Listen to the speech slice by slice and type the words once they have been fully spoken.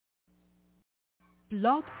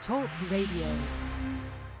Blog Talk Radio.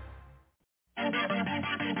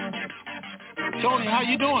 Tony, how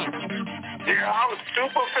you doing? Yeah, I was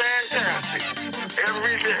super fantastic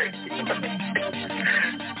every day.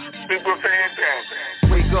 Super fantastic.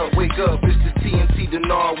 Wake up, it's the TNT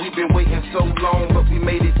Denard. We've been waiting so long, but we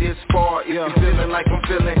made it this far. If you're feeling like I'm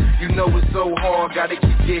feeling, you know it's so hard. Gotta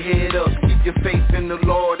keep your head up, keep your faith in the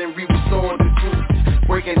Lord, and we restore the truth.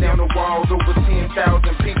 Breaking down the walls, over 10,000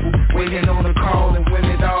 people waiting on a call, and when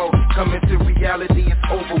it all come into reality, it's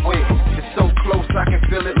over with. It's so close, I can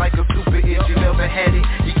feel it like a super hit. You never had it,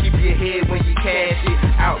 you keep your head when you cash it.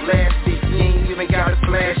 Outlast it, you ain't even gotta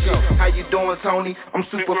flash it. How you doing, Tony? I'm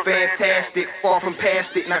super fantastic, far from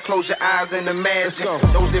past it. Now close your eyes and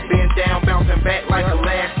imagine those that been down, bouncing back like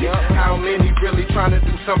elastic. How many really trying to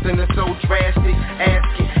do something that's so drastic?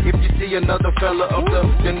 Ask it if you see another fella of the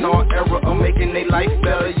Denard era of making their life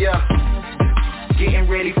better, yeah. Getting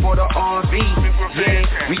ready for the RV,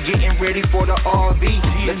 yeah. We getting ready for the RV.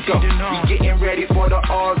 Let's go. We getting ready for the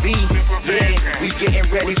RV, yeah. We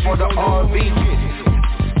getting ready for the RV.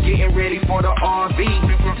 Getting ready for the RV,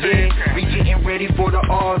 yeah. We getting ready for the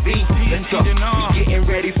RV. Let's go. We getting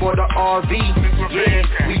ready for the RV,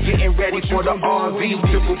 yeah. We getting ready for the RV.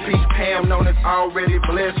 Triple P Pam known as already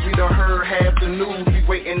blessed. We done heard half the news. We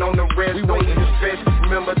waiting on the rest. We waiting to stretch.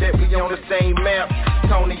 Remember that we on the same map.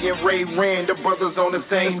 Tony and Ray Rand, the brothers on the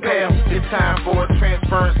same path. It's time for a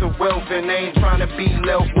transference of wealth, and I ain't trying to be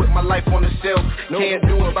left with my life on the shelf. Can't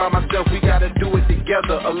do it by myself, we gotta do it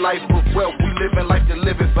together. A life of wealth, we living like to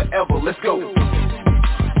live it forever. Let's go.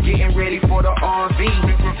 Getting ready for the RV,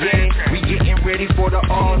 yeah. We getting ready for the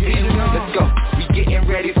RV. Let's go. We getting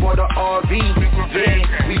ready for the RV,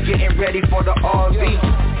 yeah. We getting ready for the RV.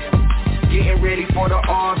 Getting ready for the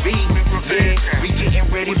RV, yeah. We getting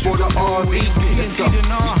ready for the RV. Let's go.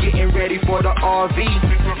 We getting ready for the RV,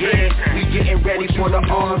 yeah. We getting ready for the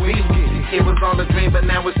RV. It was all a dream, but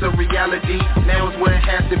now it's a reality. Now it's where it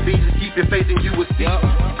has to be. Just keep your faith and you will see.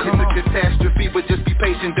 It's a catastrophe, but just be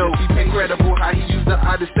patient though. Incredible how he used the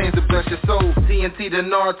oddest things to bless your soul. TNT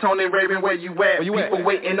Denard, Tony Raven, where you at? People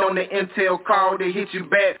waiting on the intel call to hit you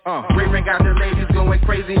back. Raven got the ladies going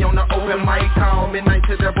crazy on the open mic call. Midnight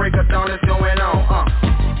to the break of dawn is going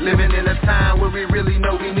on. Living in a time where we really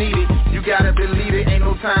know we need it. You gotta believe it, ain't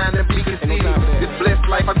no time to be conceited. This blessed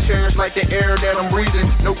life I cherish like the air that I'm breathing.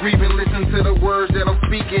 No grieving, listen to the words that I'm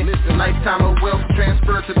speaking. Lifetime of wealth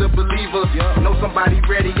transfer to the believer. Know somebody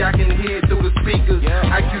ready, I can hear it through the speakers.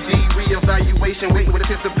 IQD reevaluation, waiting with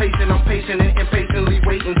anticipation. I'm patient and impatiently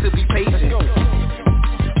waiting to be patient.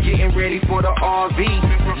 Getting ready for the RV,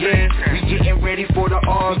 yeah. We getting ready for the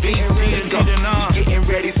RV. Let's go. We getting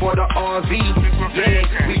ready for the RV,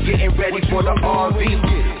 yeah. We getting ready for the RV.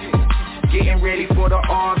 Getting ready for the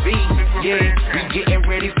RV, yeah. We getting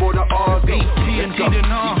ready for the RV. Let's go.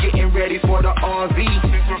 We getting ready for the RV,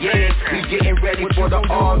 yeah. We getting ready for the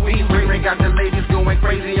RV. Ray got the ladies going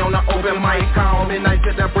crazy on the open mic call. Midnight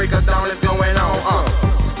to the break of dawn is going on.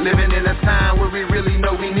 Living in a time where we really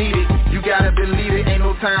know we need it. You gotta believe it, ain't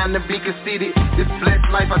no time to be conceited. This blessed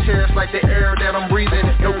life I cherish like the air that I'm breathing.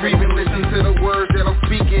 No grieving, listen to the words that I'm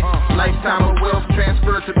speaking. Lifetime of wealth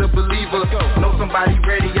transfer to the believer. Know somebody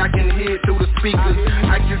ready, I can hear it through the speakers.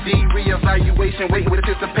 IQD reevaluation, waiting with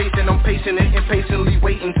anticipation. I'm patient and impatiently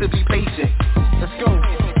waiting to be patient. Let's go.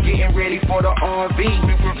 Getting ready for the RV,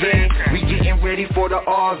 yeah. We getting ready for the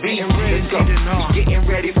RV. Let's go. We getting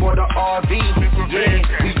ready for the RV, yeah.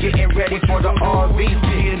 We getting ready for the RV.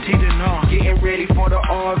 Getting ready for the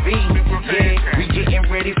RV, yeah. We getting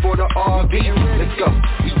ready for the RV. Let's go.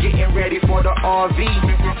 We getting ready for the RV,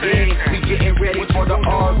 yeah. We getting ready for the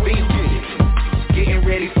RV. Getting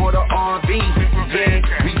ready for the RV, yeah.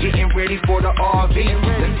 We getting ready for the RV.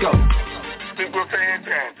 Let's go. Super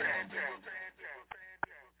fantastic.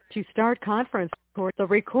 To start conference, the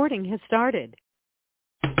recording has started.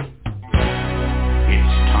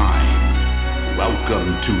 It's time.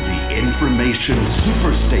 Welcome to the Information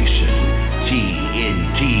Superstation,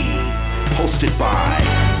 TNT, hosted by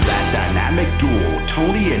that dynamic duo,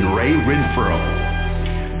 Tony and Ray Renfro.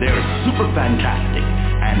 They're super fantastic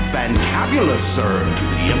and fantabulous, sir, to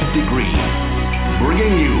the nth degree,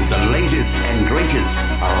 bringing you the latest and greatest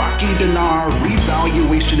Iraqi dinar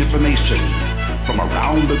revaluation information from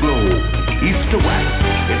around the globe, east to west.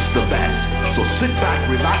 It's the best. So sit back,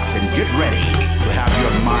 relax, and get ready to have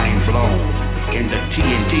your mind blown in the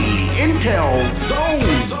TNT Intel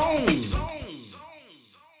Zone.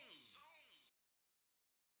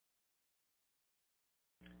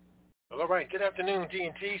 Well, all right. Good afternoon,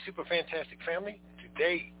 TNT Super Fantastic family.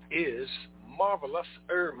 Today is Marvelous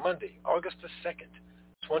Monday, August the 2nd,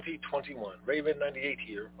 2021. Raven 98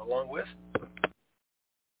 here, along with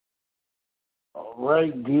All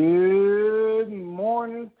right, good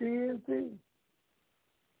morning, TNT.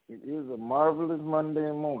 It is a marvelous Monday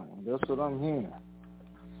morning. That's what I'm hearing.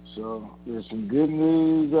 So there's some good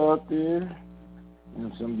news out there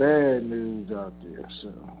and some bad news out there. So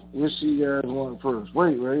which of you guys want first?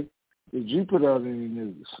 Wait, Ray, did you put out any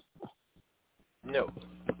news? No.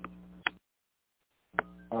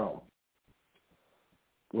 Oh.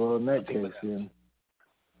 Well, in that case, then,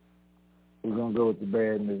 we're going to go with the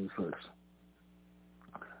bad news first.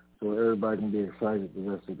 So everybody can be excited the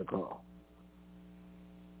rest of the call.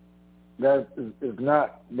 That is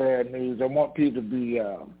not bad news. I want people to be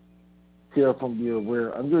careful and be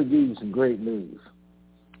aware. I'm going to give you some great news.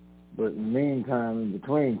 But in the meantime, in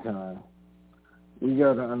between time, we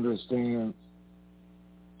got to understand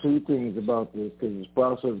two things about this, because this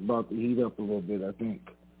process is about to heat up a little bit, I think,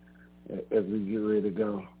 as we get ready to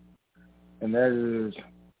go. And that is,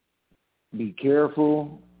 be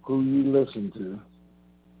careful who you listen to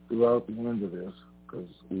throughout the end of this, because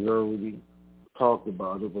we already talked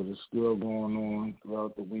about it, but it's still going on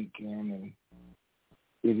throughout the weekend, and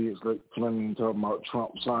idiots like Fleming talking about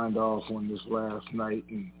Trump signed off on this last night,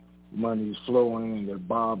 and money's flowing, and that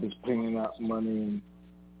Bob is paying out money,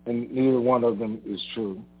 and neither one of them is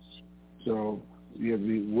true. So you have to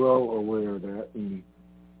be well aware of that. And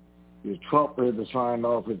if Trump had to sign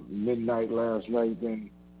off at midnight last night, then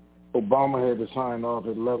Obama had to sign off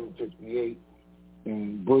at 11:58,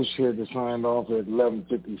 and Bush had to sign off at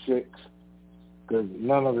 11:56, because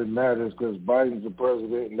none of it matters, because Biden's the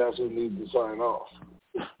president, and that's who needs to sign off.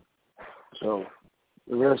 So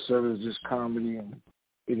the rest of it is just comedy and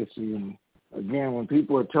idiocy. And again, when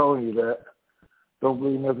people are telling you that, don't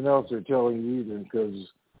believe nothing else they're telling you either, because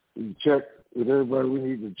we check with everybody we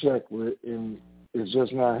need to check with, and it's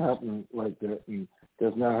just not happening like that, and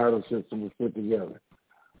that's not how the system is put together.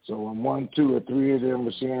 So when 1, 2, or 3 of them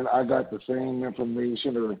are saying, I got the same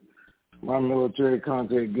information, or my military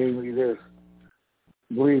contact gave me this,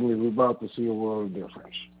 believe me, we're about to see a world of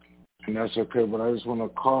difference. And that's okay, but I just want to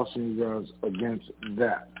caution you guys against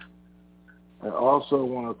that. I also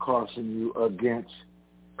want to caution you against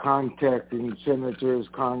contacting senators,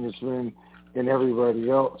 congressmen, and everybody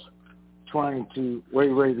else trying to, wait,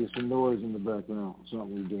 there's some noise in the background,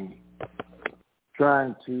 something we're doing,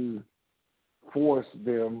 trying to force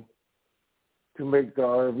them to make the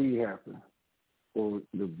RV happen or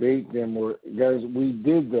debate them. Or guys, we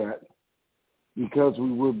did that because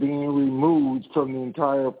we were being removed from the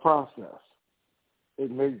entire process.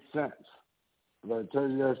 It made sense. But I tell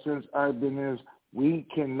you that since I've been in, we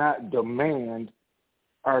cannot demand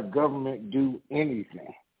our government do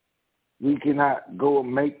anything. We cannot go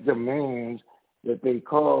and make demands that they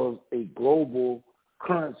cause a global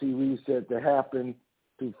currency reset to happen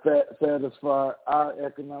to satisfy our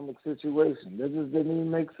economic situation. That just didn't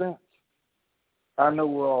even make sense. I know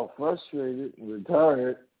we're all frustrated and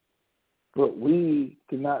retired, but we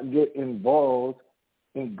cannot get involved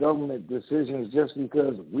in government decisions just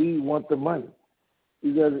because we want the money.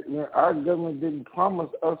 Because our government didn't promise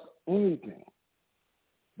us anything.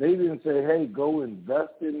 They didn't say, hey, go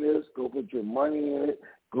invest in this, go put your money in it,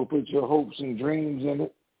 go put your hopes and dreams in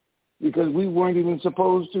it, because we weren't even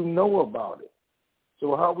supposed to know about it.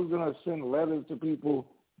 So how are we going to send letters to people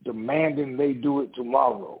demanding they do it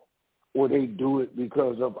tomorrow, or they do it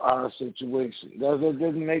because of our situation? That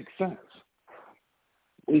doesn't make sense.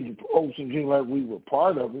 We hopes and dreams like we were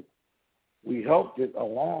part of it. We helped it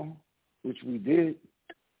along, which we did.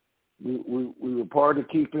 We were part of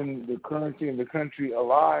keeping the currency in the country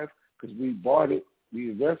alive because we bought it, we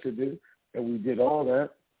invested it, and we did all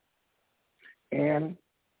that. And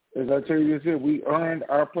as I tell you this, we earned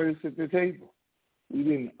our place at the table. We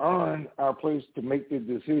didn't earn our place to make the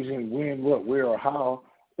decision when, what, where, or how,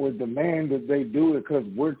 or demand that they do it because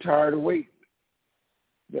we're tired of waiting.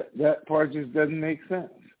 That part just doesn't make sense.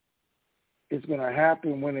 It's going to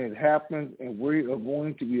happen when it happens, and we are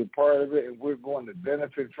going to be a part of it, and we're going to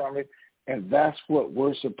benefit from it, and that's what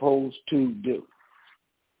we're supposed to do.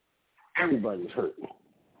 Everybody's hurting.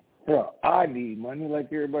 Hell, I need money like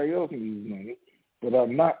everybody else needs money, but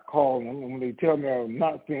I'm not calling them, and when they tell me, I'm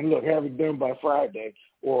not saying, look, have it done by Friday,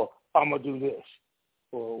 or I'm going to do this,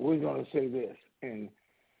 or we're going to say this. And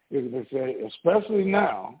they're going to say, especially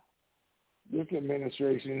now, this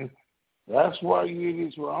administration, that's why you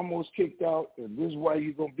idiots were almost kicked out, and this is why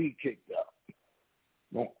you're going to be kicked out.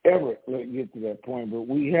 Don't ever let it get to that point, but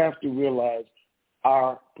we have to realize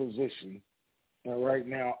our position. And right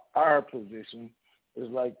now, our position is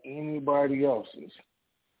like anybody else's.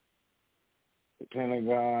 The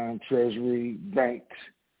Pentagon, Treasury, banks.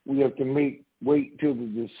 We have to wait till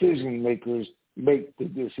the decision makers make the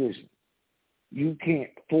decision. You can't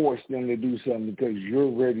force them to do something because you're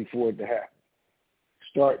ready for it to happen.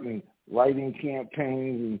 Starting writing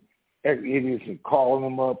campaigns and idiots and calling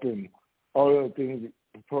them up and all the other things that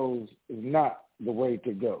propose is not the way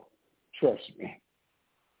to go. Trust me.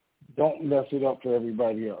 Don't mess it up for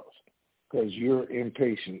everybody else because you're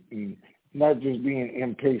impatient. And not just being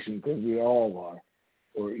impatient because we all are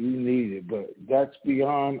or you need it, but that's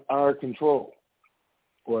beyond our control.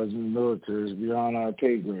 Or as in the military, it's beyond our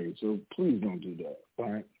pay grade. So please don't do that,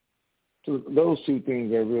 all right? So those two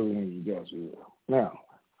things I really need you guys to do. Now,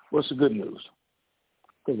 what's the good news?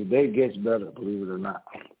 Because the day gets better, believe it or not.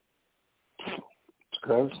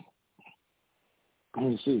 Because, let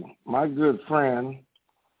me see, my good friend,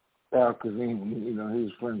 Al Kazim, you know,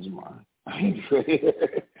 he's friends of mine.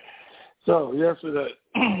 So yesterday,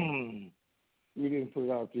 we didn't put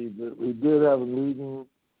it out there, but we did have a meeting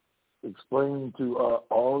explaining to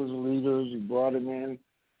all his leaders. He brought him in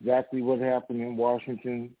exactly what happened in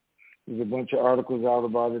Washington. There's a bunch of articles out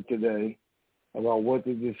about it today, about what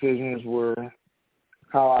the decisions were,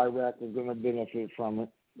 how Iraq is going to benefit from it.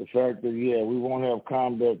 The fact that, yeah, we won't have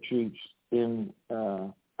combat troops in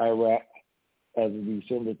Iraq as of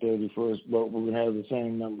December 31st, but we're going to have the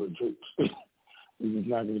same number of troops. It's just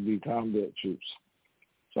not going to be combat troops.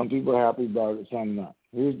 Some people are happy about it, some not.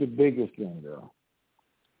 Here's the biggest thing, though.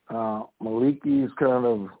 Maliki is kind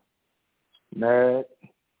of mad,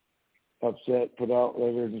 upset, put out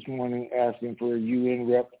letters this morning asking for a UN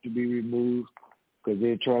rep to be removed because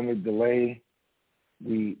they're trying to delay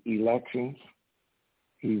the elections.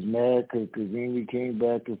 He's mad because Kazemi came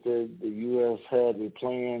back and said the U.S. had a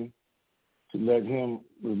plan to let him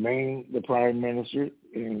remain the prime minister,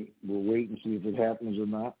 and we'll wait and see if it happens or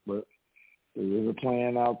not. But there is a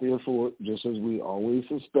plan out there for it, just as we always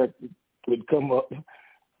suspected would come up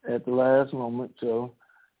at the last moment. So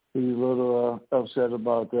he's a little upset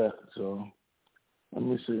about that. So let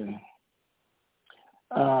me see.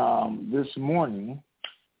 This morning,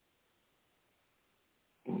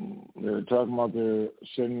 they were talking about they're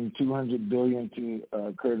sending $200 billion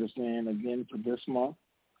to Kurdistan again for this month,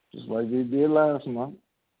 just like they did last month,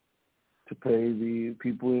 to pay the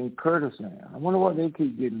people in Kurdistan. I wonder why they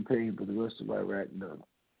keep getting paid, but the rest of Iraq doesn't.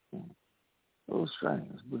 A little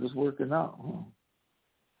strange, but it's working out.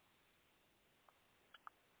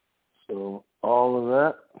 So all of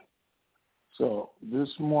that. So this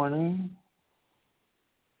morning,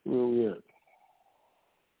 where we at?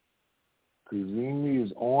 Kazemi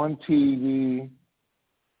is on TV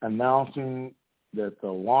announcing that the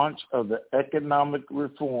launch of the economic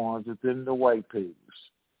reforms within the white papers,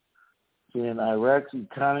 saying Iraq's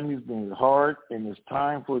economy is being hard and it's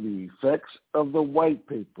time for the effects of the white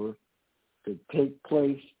paper to take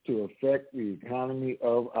place to affect the economy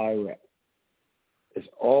of Iraq. It's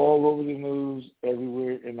all over the news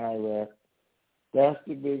everywhere in Iraq. That's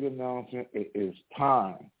the big announcement. It is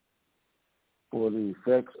time for the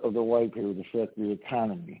effects of the white paper to affect the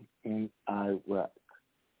economy in Iraq.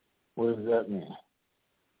 What does that mean?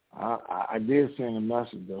 I did send a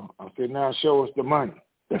message, though. I said, now show us the money.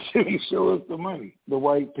 Show us the money, the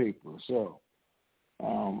white paper. So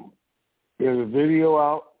there's a video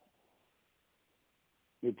out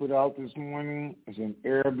they put out this morning. It's in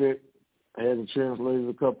Arabic. I had to translate it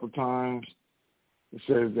a couple of times. It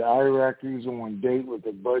says the Iraqis are on date with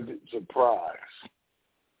a budget surprise.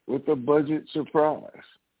 With a budget surprise.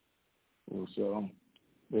 So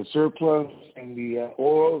the surplus and the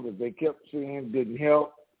oil that they kept saying didn't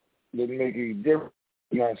help, didn't make any difference,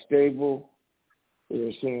 not stable.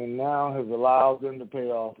 They're saying now has allowed them to pay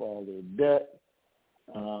off all their debt.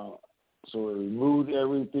 So it removed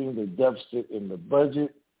everything, the deficit in the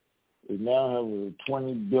budget. They now have a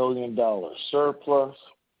 $20 billion surplus.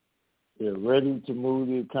 They're ready to move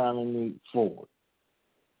the economy forward.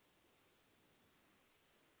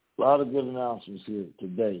 A lot of good announcements here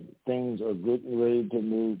today. Things are good and ready to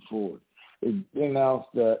move forward. It announced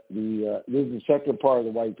that this is the second part of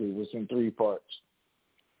the white paper. It's in three parts.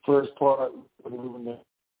 First part, removing the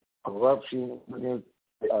corruption.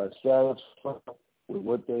 They are satisfied with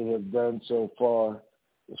what they have done so far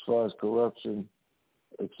as corruption,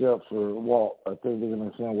 except for Walt. I think they're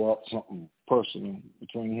going to send Walt something personal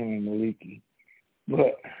between him and Maliki.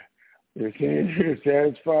 But they're saying they're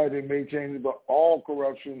satisfied they may change it, but all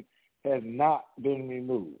corruption has not been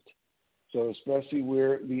removed. So especially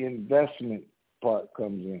where the investment part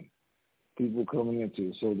comes in, people coming into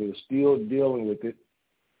it. So they're still dealing with it,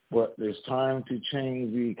 but there's time to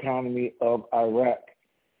change the economy of Iraq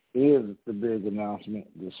is the big announcement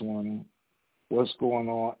this morning. What's going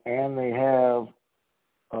on? And they have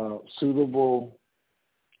a suitable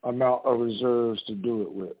amount of reserves to do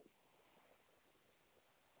it with.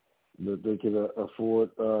 that they could afford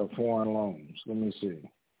foreign loans. Let me see.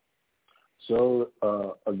 So,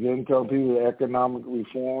 again, tell people the economic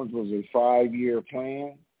reforms was a 5-year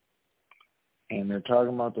plan, and they're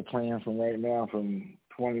talking about the plan from right now from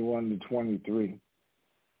 21 to 23.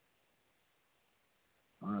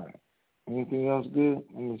 All right. Anything else good?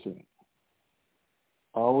 Let me see.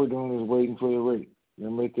 All we're doing is waiting for the rate. They're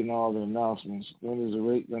making all the announcements. When is the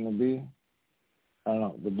rate going to be? I don't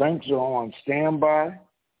know. The banks are on standby.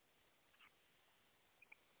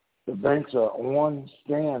 The banks are on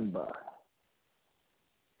standby.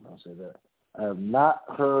 I'll say that. I have not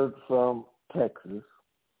heard from Texas,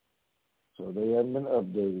 so they haven't been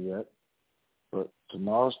updated yet. But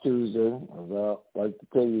tomorrow's Tuesday. As I like to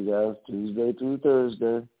tell you guys, Tuesday through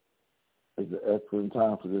Thursday is an excellent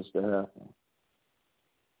time for this to happen.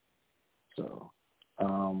 So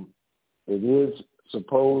it is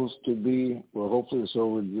supposed to be, well, hopefully it's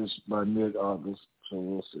over just by mid-August, so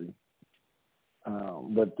we'll see.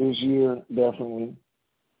 But this year, definitely,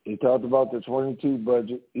 he talked about the 22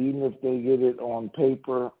 budget. Even if they get it on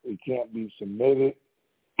paper, it can't be submitted.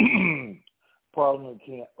 Parliament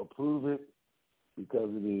can't approve it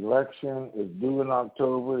because of the election. It's due in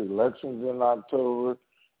October. Election's in October.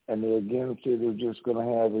 And they again say they're just going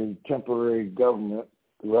to have a temporary government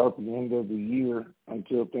throughout the end of the year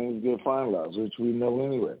until things get finalized, which we know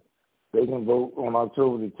anyway. They can vote on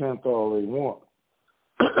October the 10th all they want.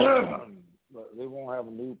 But they won't have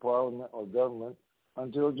a new parliament or government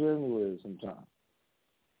until January sometime.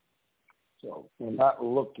 So we're not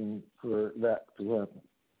looking for that to happen.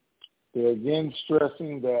 They're again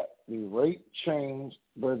stressing that the rate change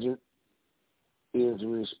budget is the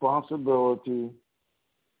responsibility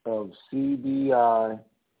of CBI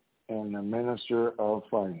and the Minister of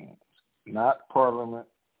Finance, not Parliament,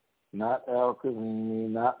 not Al-Kazimi,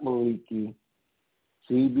 not Maliki,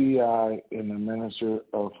 CBI and the Minister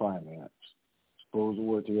of Finance. Supposed to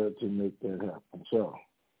work together to make that happen. So,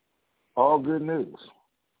 all good news.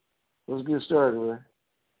 Let's get started, Ray.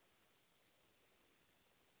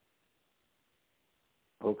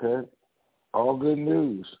 Okay? All good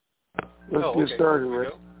news. Let's get started, Ray.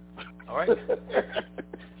 All right.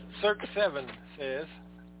 Circ 7 says,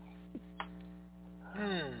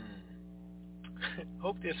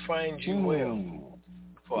 hope this finds you well,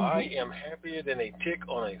 for I am happier than a tick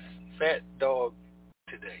on a fat dog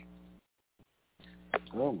today.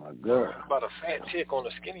 Oh, my God. About a fat tick on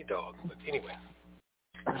a skinny dog. But anyway,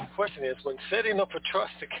 the question is, when setting up a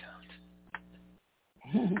trust account,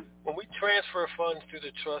 when we transfer funds through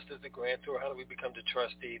the trust as the grantor, how do we become the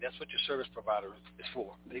trustee? That's what your service provider is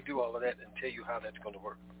for. They do all of that and tell you how that's going to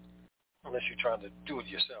work, unless you're trying to do it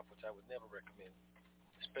yourself, which I would never recommend,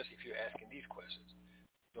 especially if you're asking these questions.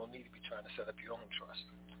 You don't need to be trying to set up your own trust.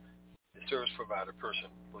 The service provider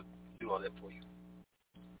person would do all that for you.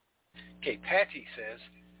 Okay, Patty says,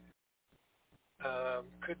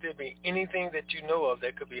 could there be anything that you know of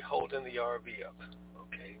that could be holding the RV up?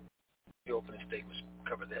 Okay, the opening statements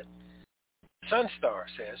cover that. Sunstar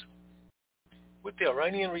says, with the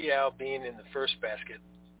Iranian rial being in the first basket,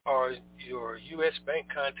 are your U.S. bank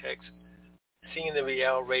contacts seeing the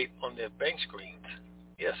rial rate on their bank screens?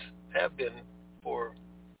 Yes, have been for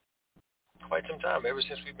quite some time, ever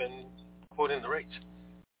since we've been quoting the rates.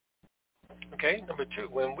 Okay, number 2,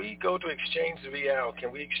 when we go to exchange the rial,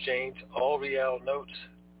 can we exchange all rial notes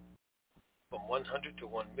from 100 to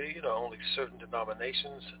 1 million or only certain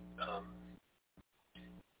denominations?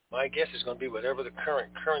 My guess is going to be whatever the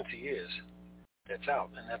current currency is that's out,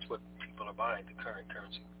 and that's what people are buying, the current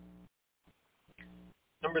currency.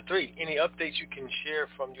 Number 3, any updates you can share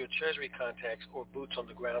from your Treasury contacts or boots on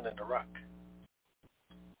the ground in Iraq?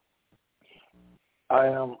 I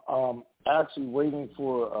am actually waiting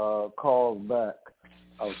for calls back.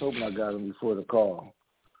 I was hoping I got them before the call.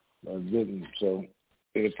 I didn't, so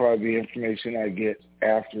it'll probably be information I get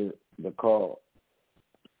after the call.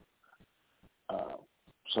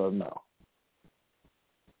 So, no.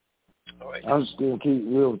 All right. I'm just going to keep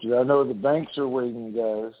real with you. I know the banks are waiting,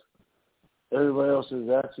 guys. Everybody else has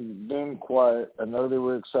actually been quiet. I know they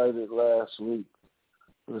were excited last week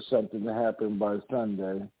for something to happen by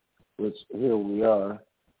Sunday, which here we are.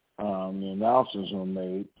 The announcements were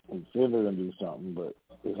made. We said they're going to do something, but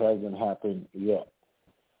it hasn't happened yet.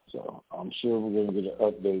 So I'm sure we're going to get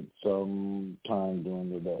an update sometime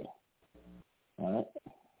during the day. All right?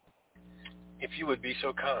 If you would be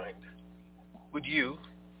so kind, would you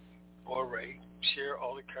or Ray share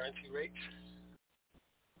all the currency rates?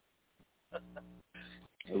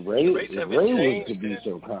 Ray was to be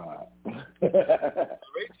so kind. The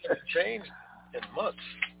rates haven't changed in months.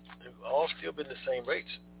 They've all still been the same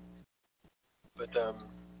rates. But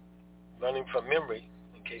running from memory,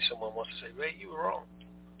 in case someone wants to say, Ray, you were wrong.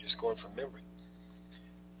 Just going from memory.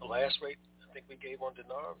 The last rate I think we gave on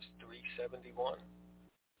dinar was $3.71,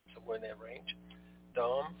 somewhere in that range.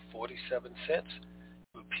 Dom, 47 cents.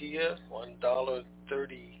 Rupiah,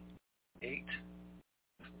 $1.38, if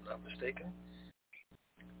I'm not mistaken.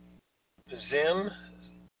 Zim,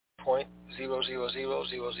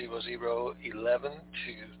 0.0000011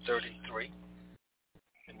 to 33.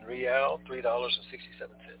 And Rial, $3.67.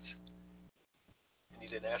 And you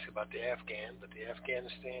didn't ask about the Afghan, but the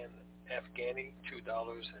Afghani, $2.39.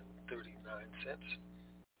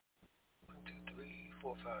 1, 2, 3,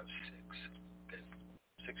 4, 5, 6. Okay,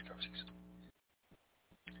 6 currencies.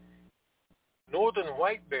 Northern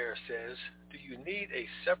White Bear says, do you need a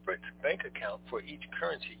separate bank account for each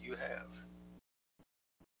currency you have?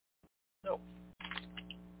 No.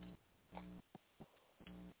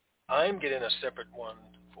 I'm getting a separate one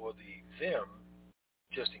for the Zim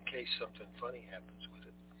just in case something funny happens with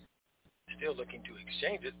it. Still looking to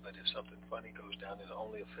exchange it, but if something funny goes down, it'll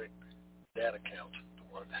only affect that account, the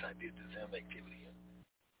one that I did the Zim activity in.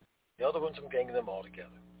 The other ones, I'm ganging them all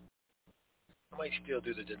together. I might still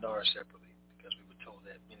do the dinar separately because we were told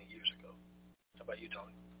that many years ago. How about you,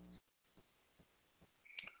 Tony?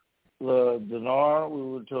 The dinar, we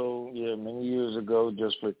were told, many years ago,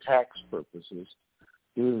 just for tax purposes,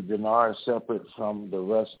 do the dinar separate from the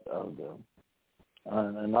rest of them.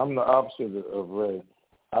 And I'm the opposite of Ray.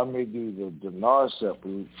 I may do the dinar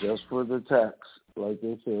separate just for the tax, like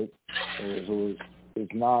they said, so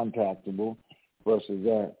it's non-taxable versus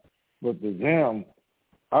that. But the Zim,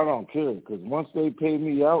 I don't care, because once they pay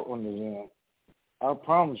me out on the Zim, I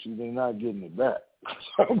promise you they're not getting it back.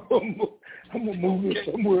 So I'm going to move it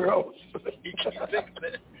somewhere else. You keep thinking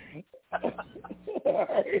that.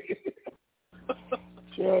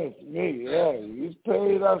 Trust me, it's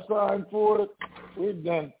paid, I signed for it, we're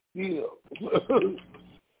done deal.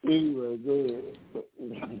 Anyway, go ahead.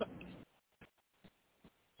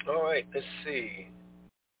 All right, let's see.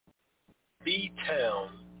 B-Town.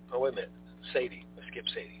 Oh, wait a minute. Sadie. Let's skip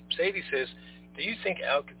Sadie. Sadie says, do you think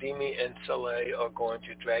Al-Kadhimi and Saleh are going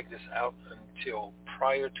to drag this out until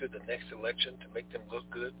prior to the next election to make them look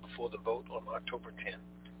good before the vote on October 10th?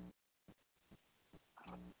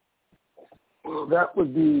 Well, that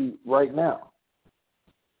would be right now.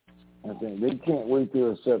 I think they can't wait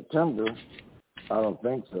till September. I don't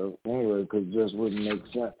think so. Anyway, because it just wouldn't make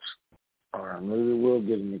sense. Or maybe we'll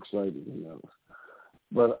get them excited,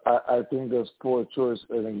 But I think that's poor choice.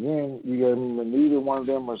 And again, neither one of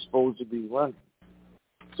them are supposed to be running.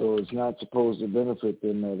 So it's not supposed to benefit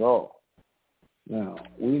them at all. Now,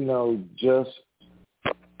 we know just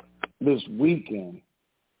this weekend,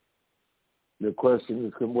 the question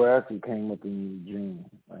is, well, actually came up in June,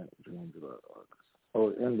 July, August,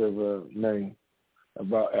 or end of May,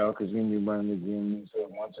 about Al-Kadhimi running again. He said,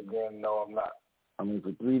 once again, no, I'm not. I mean,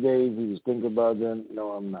 for 3 days he was thinking about them.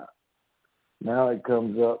 No, I'm not. Now it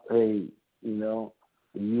comes up, hey, the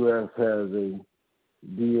U.S. has a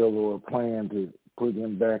deal or a plan to put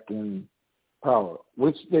him back in power,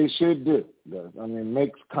 which they should do. I mean, it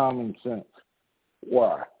makes common sense.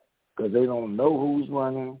 Why? Because they don't know who's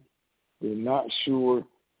running. They're not sure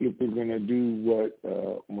if they're going to do what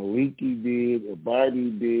Maliki did or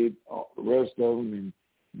Biden did, the rest of them, and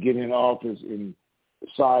get in office and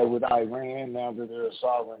side with Iran now that they're a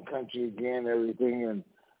sovereign country again, everything, and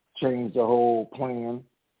change the whole plan,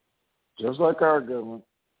 just like our government.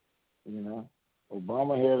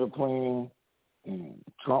 Obama had a plan, and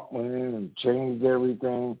Trump went in and changed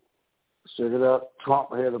everything. Check it out.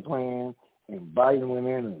 Trump had a plan, and Biden went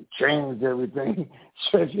in and changed everything.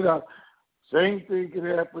 Check it out. Same thing could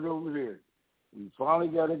happen over there. We finally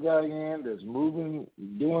got a guy in that's moving,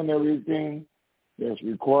 doing everything that's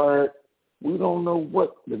required. We don't know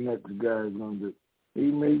what the next guy is going to do.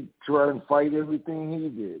 He may try and fight everything he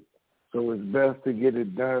did. So it's best to get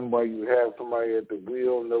it done while you have somebody at the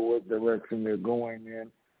wheel, know what direction they're going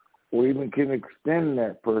in, or even can extend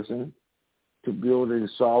that person to build a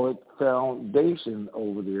solid foundation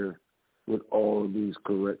over there with all of these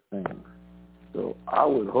correct things. So I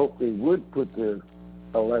would hope they would put the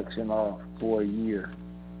election off for a year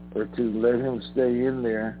or two, let him stay in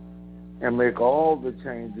there and make all the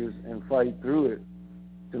changes and fight through it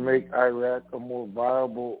to make Iraq a more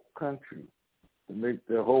viable country, to make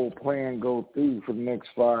the whole plan go through for the next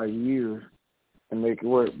 5 years and make it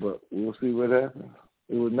work. But we'll see what happens.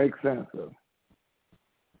 It would make sense, though.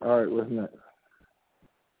 All right, what's next?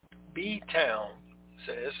 B-Town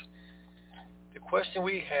says, the question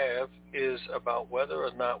we have is about whether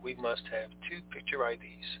or not we must have 2 picture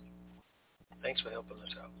IDs. Thanks for helping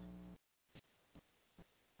us out.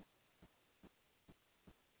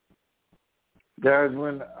 Guys,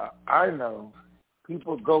 when I know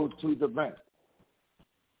people go to the bank,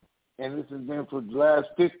 and this has been for the last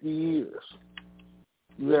 50 years,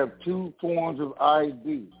 you have two forms of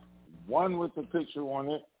ID, one with a picture on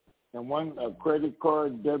it, and one a credit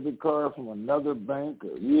card, debit card from another bank,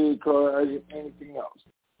 a VA card, or anything else.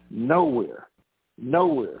 Nowhere.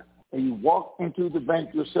 And you walk into the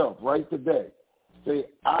bank yourself right today. Say,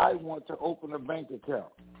 I want to open a bank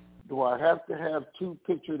account. Do I have to have two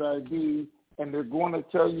pictured IDs? And they're going to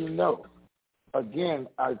tell you no. Again,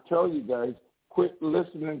 I tell you guys, quit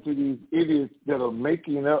listening to these idiots that are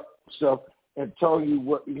making up stuff and tell you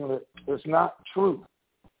what, it's not true.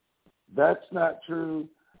 That's not true.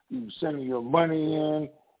 You sending your money in,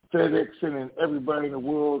 FedEx sending everybody in the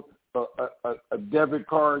world a debit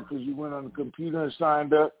card because you went on the computer and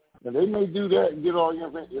signed up. Now, they may do that and get all your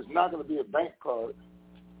information. It's not going to be a bank card.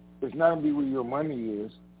 It's not going to be where your money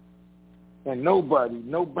is. And no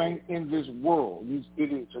bank in this world, these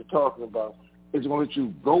idiots are talking about, is going to let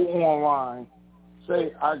you go online,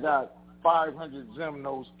 say, I got 500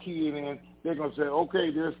 Zemnos, key it in. They're going to say, okay,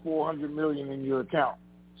 there's $400 million in your account.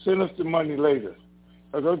 Send us the money later.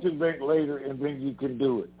 Or go to the bank later, and then you can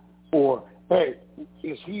do it. Or, hey,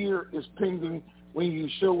 it's here, it's pending. When you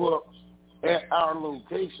show up at our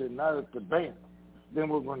location, not at the bank, then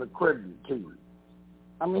we're going to credit it to you.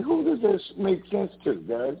 I mean, who does this make sense to,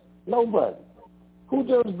 guys? Nobody. Who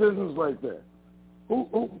does business like that?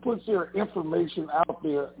 Who puts their information out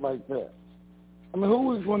there like that? I mean,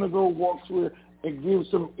 who is going to go walk through it and give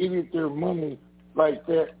some idiot their money like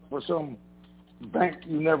that for some bank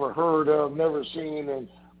you never heard of, never seen, and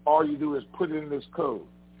all you do is put in this code?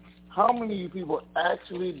 How many of you people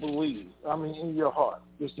actually believe, in your heart,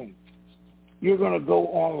 listen, you're going to go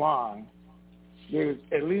online, there's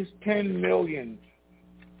at least 10 million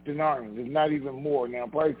denarians, if not even more now,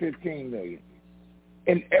 probably 15 million.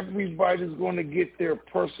 And everybody's going to get their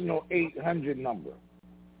personal 800 number.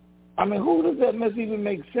 I mean, who does that must even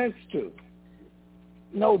make sense to?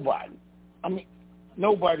 Nobody.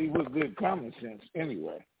 Nobody with good common sense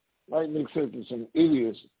anyway. Might make sense to some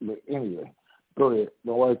idiots, but anyway. Go ahead.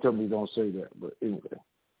 My wife told me don't say that, but anyway.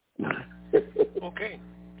 Okay.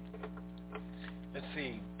 Let's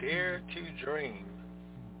see. Dare to dream.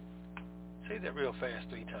 Say that real fast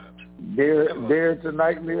 3 times. Dare to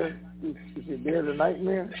nightmare? Is it dare to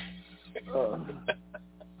nightmare?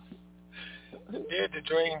 Dare to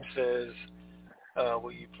dream says,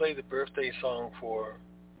 will you play the birthday song for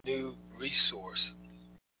New Resource?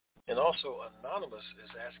 And also Anonymous is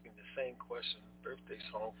asking the same question, birthday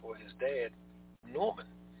song for his dad, Norman.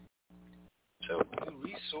 So New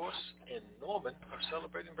Resource and Norman are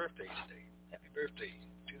celebrating birthdays today. Happy birthday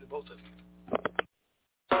to the both of you.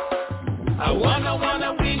 I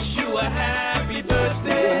wanna wish you a happy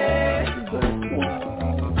birthday.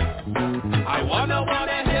 I wanna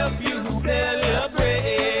help you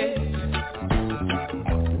celebrate.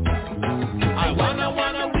 I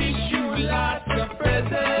wanna wish you lots of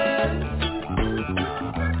presents.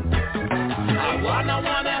 I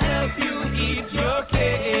wanna help you eat your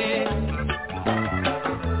cake.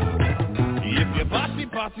 If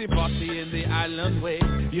you bossy in the island way,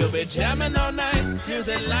 you'll be jamming all night till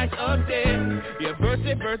the light of day. Your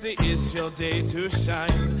birthday is your day to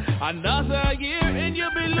shine. Another year and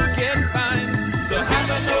you'll be looking fine. So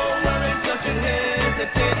have no worries, don't you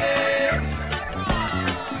hesitate.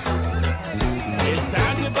 It's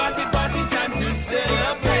time to party, time to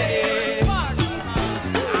celebrate. It's time to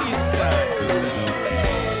celebrate.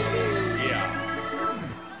 Yeah.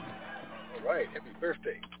 All right, happy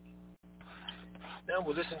birthday. Now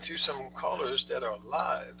we'll listen to some callers that are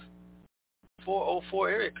live. 404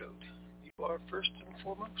 area code. You are first and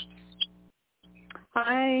foremost.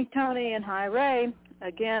 Hi, Tony, and hi, Ray.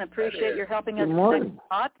 Again, appreciate your helping us. Good morning.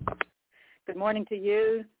 Good morning to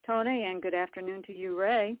you, Tony, and good afternoon to you,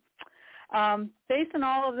 Ray. Based on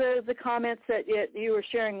all of the comments that you were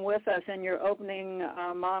sharing with us in your opening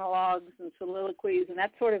monologues and soliloquies and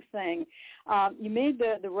that sort of thing, you made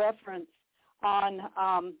the reference on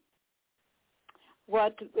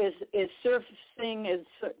what is surfacing in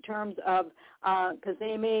terms of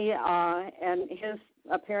Kazemi and his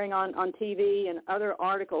appearing on TV and other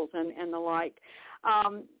articles and the like.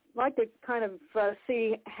 I'd like to kind of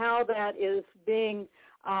see how that is being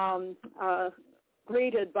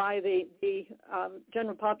greeted by the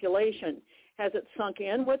general population. Has it sunk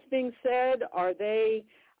in what's being said? Are they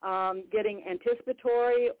getting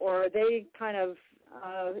anticipatory, or are they kind of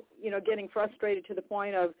getting frustrated to the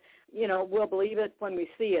point of, we'll believe it when we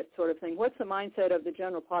see it sort of thing? What's the mindset of the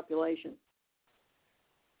general population?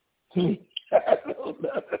 I don't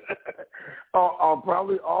know.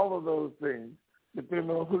 Probably all of those things. depending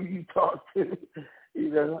on who you talk to.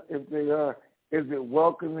 If they are, is it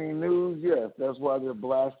welcoming news? Yes, that's why they're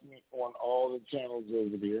blasting it on all the channels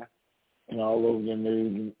over there and all over the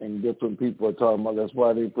news, and different people are talking about. That's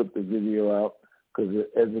why they put the video out, because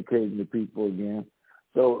they're educating the people again.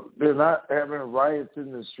 So they're not having riots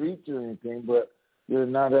in the streets or anything, but they're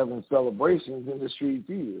not having celebrations in the streets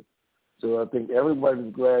either. So I think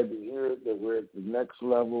everybody's glad to hear that we're at the next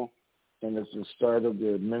level, and it's the start of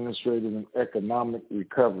the administrative and economic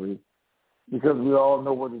recovery, because we all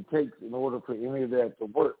know what it takes in order for any of that to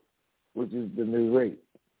work, which is the new rate.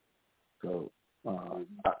 So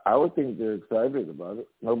I would think they're excited about it.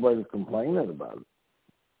 Nobody's complaining about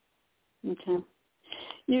it. Okay.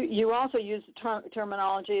 You also use the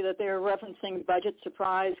terminology that they're referencing budget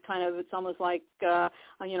surprise, kind of, it's almost like, a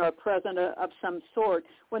present of some sort.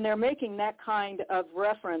 When they're making that kind of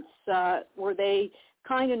reference, were they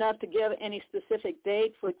kind enough to give any specific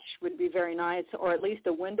dates, which would be very nice, or at least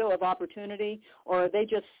a window of opportunity, or are they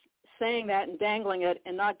just saying that and dangling it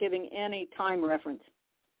and not giving any time reference?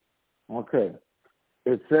 Okay.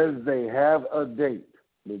 It says they have a date.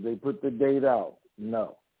 Did they put the date out?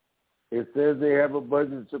 No. It says they have a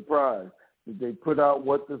budget surprise. Did they put out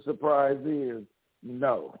what the surprise is?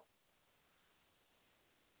 No.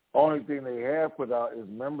 Only thing they have put out is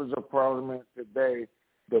members of Parliament today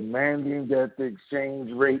demanding that the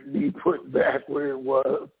exchange rate be put back where it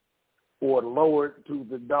was or lowered to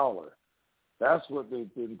the dollar. That's what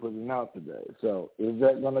they've been putting out today. So is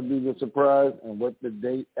that going to be the surprise, and what the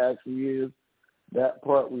date actually is? That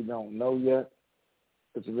part we don't know yet.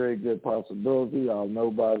 It's a very good possibility. I'll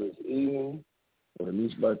know by this evening, or at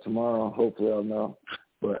least by tomorrow. Hopefully I'll know.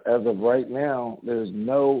 But as of right now, there's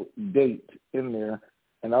no date in there,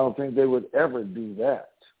 and I don't think they would ever do that,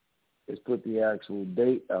 is put the actual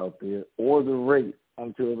date out there or the rate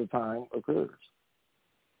until the time occurs.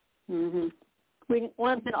 Mm-hmm.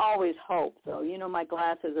 One can always hope, though. My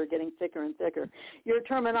glasses are getting thicker and thicker. Your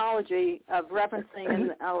terminology of referencing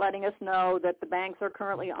and letting us know that the banks are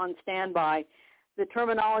currently on standby, the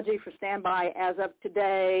terminology for standby as of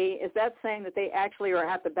today, is that saying that they actually are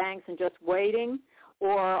at the banks and just waiting,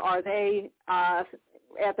 or are they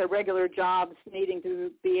at their regular jobs needing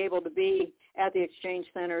to be able to be at the exchange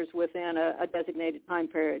centers within a designated time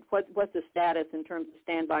period? What's the status in terms of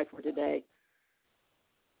standby for today?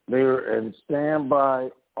 They're in standby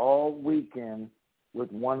all weekend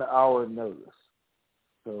with 1 hour notice.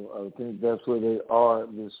 So I think that's where they are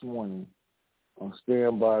this morning, on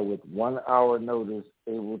standby with 1 hour notice,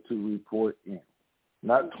 able to report in.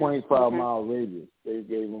 Not 25-mile radius. They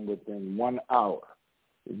gave them within 1 hour.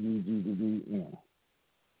 They need you to be in.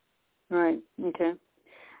 Right. Okay.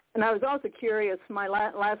 And I was also curious, my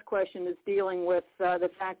last question is dealing with the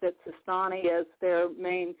fact that Sistani, as their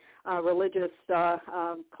main religious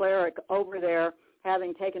cleric over there,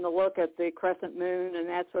 having taken a look at the crescent moon and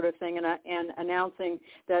that sort of thing, and announcing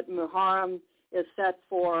that Muharram is set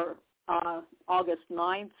for August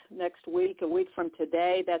 9th, next week, a week from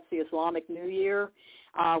today. That's the Islamic New Year,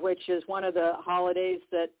 which is one of the holidays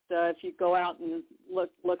that if you go out and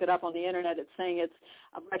look it up on the Internet, it's saying it's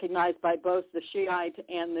recognized by both the Shiite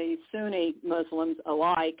and the Sunni Muslims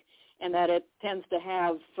alike, and that it tends to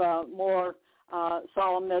have more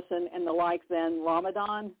solemnness and the like than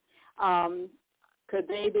Ramadan. Could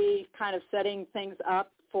they be kind of setting things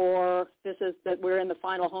up for that we're in the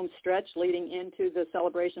final home stretch leading into the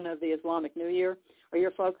celebration of the Islamic New Year? Are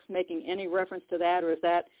your folks making any reference to that, or is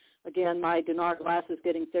that, again, my dinar glasses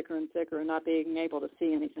getting thicker and thicker and not being able to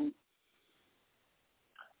see anything?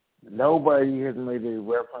 Nobody has made a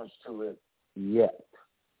reference to it yet.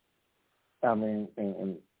 I mean,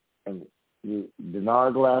 and the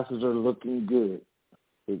dinar glasses are looking good.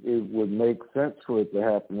 It would make sense for it to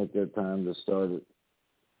happen at that time to start it,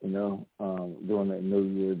 during that New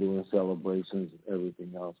Year, doing celebrations and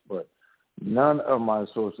everything else. But none of my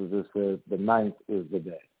sources have said the 9th is the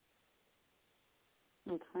day.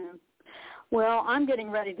 Okay. Well, I'm getting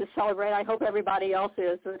ready to celebrate. I hope everybody else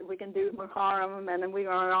is, so that we can do Muharram, and then we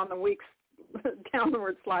are on the week's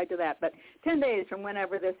downward slide to that. But 10 days from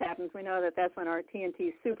whenever this happens, we know that that's when our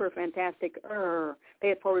TNT Superfantastic Pay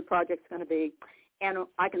It Forward project is going to be. And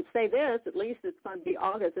I can say this, at least it's going to be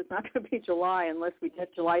August. It's not going to be July unless we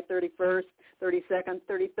get July 31st, 32nd,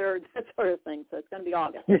 33rd, that sort of thing. So it's going to be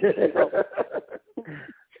August.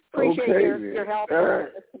 Appreciate your help and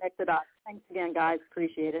connected us. Thanks again, guys.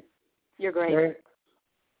 Appreciate it. You're great.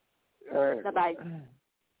 All right. Bye-bye.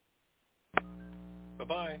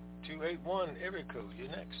 Bye-bye. 281 area code. You're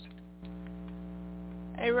next.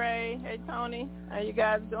 Hey, Ray. Hey, Tony. How you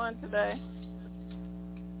guys doing today?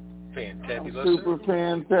 Fantabulous. Super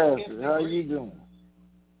fantastic. How are you doing?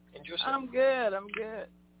 yourself? I'm good.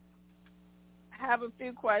 I have a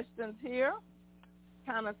few questions here,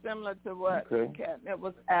 kind of similar to what Catnip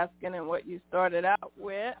was asking and what you started out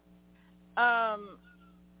with.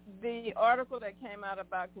 The article that came out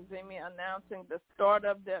about Kazemi announcing the start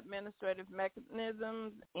of the administrative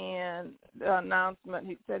mechanisms and the announcement,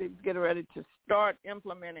 he said he was getting ready to start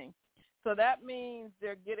implementing. So that means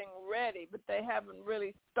they're getting ready, but they haven't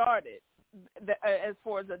really started as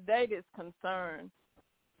far as the date is concerned.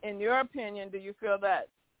 In your opinion, do you feel that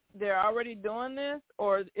they're already doing this,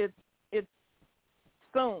 or it's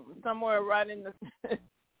soon, somewhere right in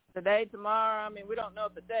the day, tomorrow? I mean, we don't know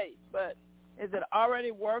the date, but is it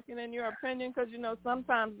already working in your opinion? Because,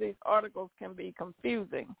 sometimes these articles can be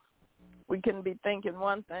confusing. We can be thinking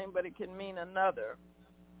one thing, but it can mean another.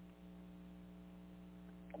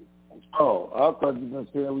 Oh, I thought you were going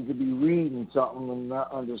to say we could be reading something and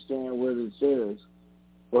not understand what it says.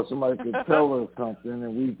 Or somebody could tell us something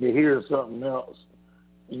and we could hear something else.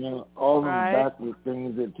 All those backward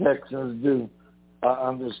things that Texans do, I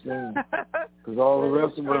understand. Because all the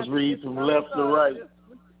rest of us read from left to right.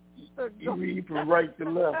 You read from right to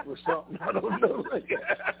left or something. I don't know.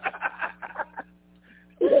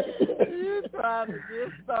 You trying to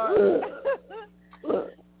get started.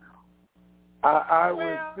 I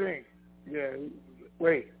would think,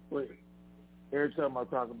 wait. Every time I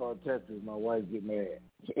talk about Texas, my wife get mad.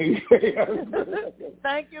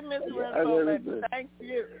 Thank you, Miss Renfro. Thank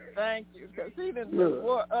you, because he didn't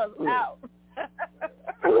wore us out.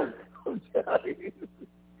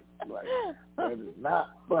 Like, that is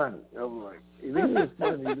not funny. I'm like, it is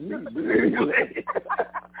funny to me. But anyway.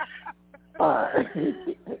 All right.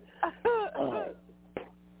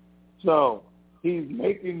 So he's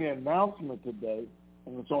making the announcement today,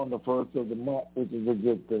 and it's on the 1st of the month, which is a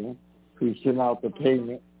good thing. He sent out the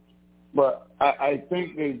payment. But I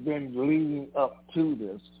think they've been leading up to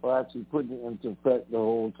this, or actually putting it into effect the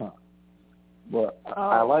whole time. But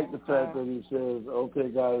I like the fact that he says, okay,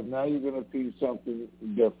 guys, now you're going to see something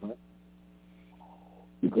different.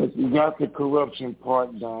 Because we got the corruption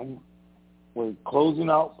part done. We're closing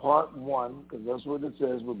out part 1, because that's what it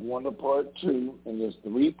says. We're going to part 2, and there's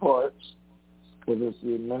 3 parts. Because it's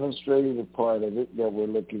the administrative part of it that we're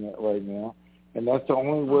looking at right now. And that's the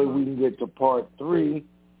only way we can get to part 3,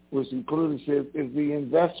 which he clearly says is the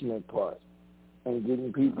investment part and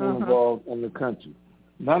getting people involved in the country.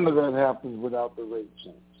 None of that happens without the rate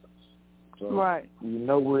change. So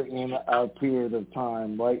we're in our period of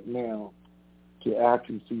time right now to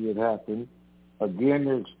actually see it happen. Again,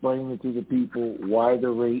 they're explaining to the people why the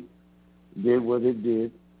rate did what it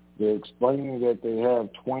did. They're explaining that they have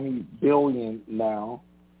 $20 billion now.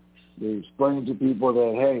 They're explaining to people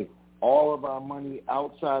that, hey, all of our money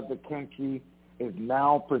outside the country is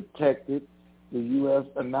now protected. The U.S.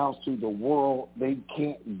 announced to the world they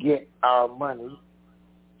can't get our money.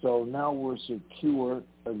 So now we're secure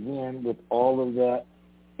again with all of that,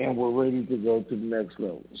 and we're ready to go to the next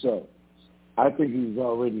level. So I think he's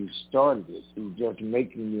already started it. He's just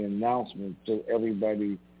making the announcement so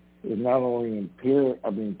everybody is not only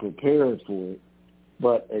prepared for it,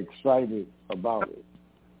 but excited about it.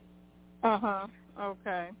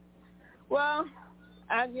 Okay. Well,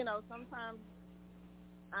 sometimes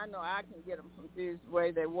I know I can get them confused the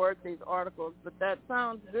way they word these articles, but that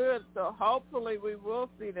sounds good. So hopefully we will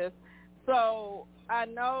see this. So I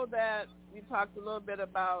know that you talked a little bit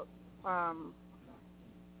about,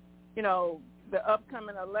 the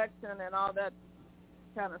upcoming election and all that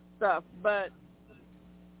kind of stuff. But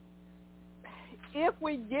if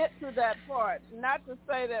we get to that part, not to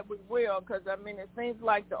say that we will, because, it seems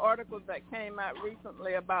like the articles that came out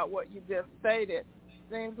recently about what you just stated,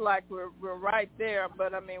 seems like we're right there.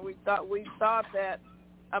 But, we thought that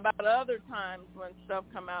about other times when stuff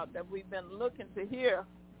come out that we've been looking to hear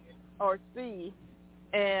or see,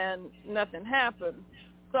 and nothing happens.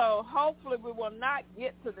 So hopefully we will not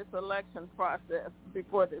get to this election process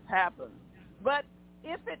before this happens. But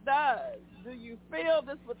if it does, do you feel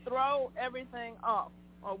this would throw everything off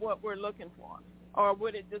or what we're looking for? Or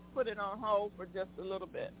would it just put it on hold for just a little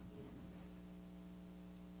bit?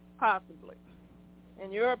 Possibly.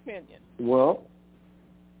 In your opinion? Well,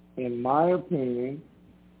 in my opinion,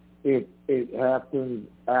 if it happens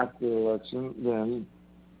after the election, then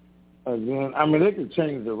again, they could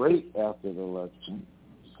change the rate after the election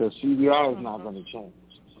because CBI is not going to change.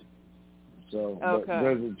 So, but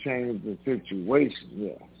does it change the situation?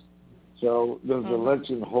 Yes. So does the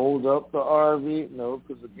election hold up the RV? No,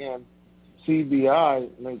 because again,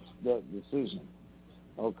 CBI makes that decision.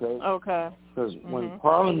 Okay? Because when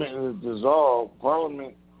Parliament is dissolved,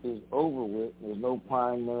 Parliament is over with. There's no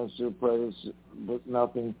prime minister, president, but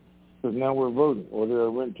nothing. because now we're voting, or they're a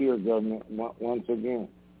rentier government once again.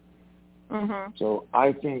 Mm-hmm. So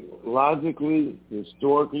I think logically,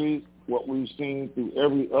 historically, what we've seen through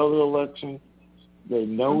every other election, they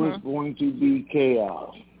know it's going to be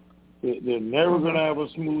chaos. They're never going to have a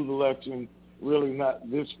smooth election, really not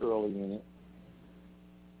this early in it.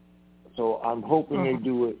 So I'm hoping they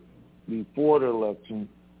do it before the election,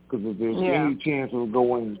 because if there's any chance of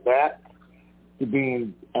going back to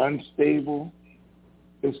being unstable,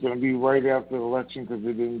 it's going to be right after the election, because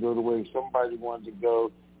it didn't go the way somebody wanted to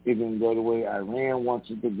go. It didn't go the way Iran wants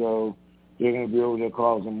it to go. They're going to be over there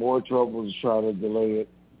causing more trouble to try to delay it.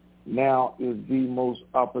 Now is the most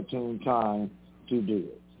opportune time to do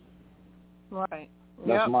it. Right.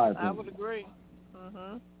 That's my opinion. I would agree.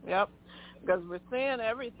 Yep. Because we're seeing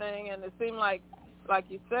everything, and it seemed like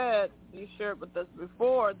you said, you shared with us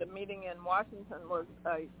before, the meeting in Washington was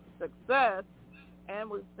a success, and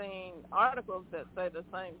we've seen articles that say the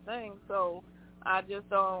same thing. So I just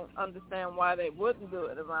don't understand why they wouldn't do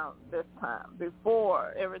it around this time,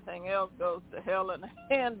 before everything else goes to hell in a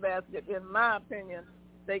handbasket, in my opinion.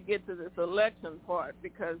 They get to this election part,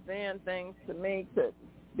 because then things, to me, could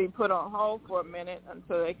be put on hold for a minute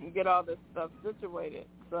until they can get all this stuff situated.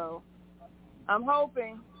 So I'm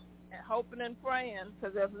hoping and praying,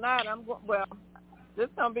 because if not, this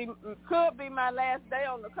could be my last day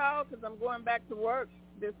on the call, because I'm going back to work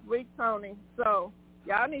this week, Tony. So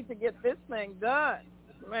y'all need to get this thing done.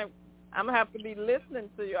 Man, I'm going to have to be listening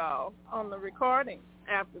to y'all on the recording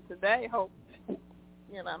after today, hope.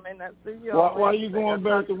 You know, I may not see you. Why are you going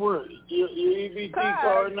back to work? Your EBT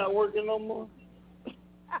card not working no more?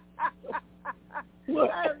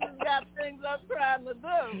 I just got things I'm trying to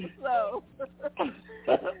do, so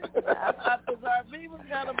I thought this RV was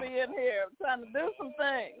going to be in here. I'm trying to do some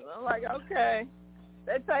things. I'm like, okay,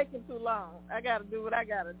 they're taking too long. I got to do what I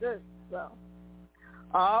got to do. So,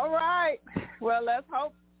 all right. Well, let's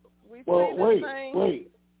hope we see this thing.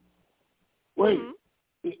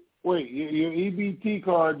 Wait, your EBT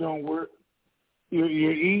card don't work. Your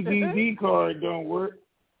EBT card don't work.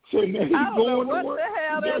 So now you I don't going know to work. What the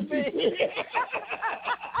hell that means?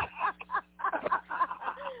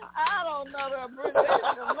 I don't know the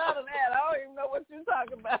abbreviation of none of that. I don't even know what you're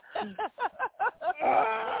talking about.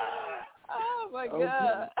 Oh, my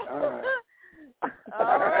God.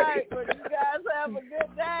 All right. Well, you guys have a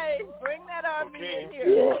good day. Bring that RV in here.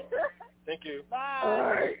 Yeah. Thank you. Bye. All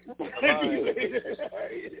right. Bye.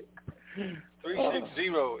 360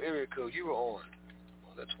 area code. You were on.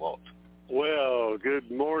 Well, that's Walt. Well, good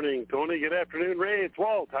morning, Tony. Good afternoon, Ray. It's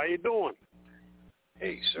Walt. How you doing?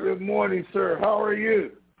 Hey, sir. Good morning, sir. How are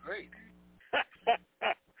you? Great.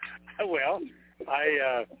 Well,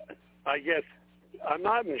 I guess I'm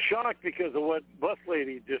not in shock because of what Bus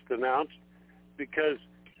Lady just announced, because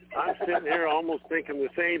I'm sitting here almost thinking the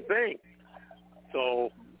same thing.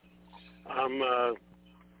 So I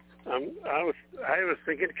was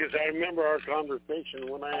thinking, because I remember our conversation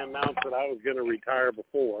when I announced that I was going to retire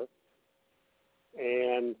before,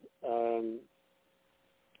 and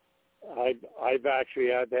I've actually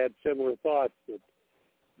had similar thoughts that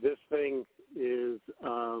this thing is,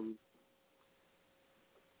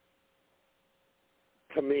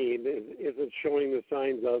 to me, isn't showing the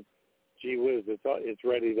signs of, gee whiz, it's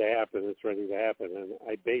ready to happen. It's ready to happen, and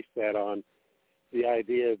I base that on the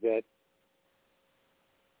idea that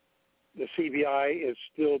the CBI is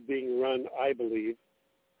still being run, I believe,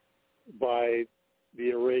 by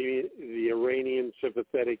the Iranian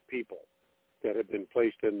sympathetic people that have been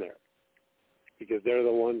placed in there, because they're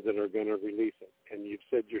the ones that are going to release it. And you've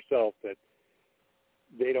said yourself that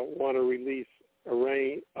they don't want to release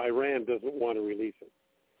Iran doesn't want to release it.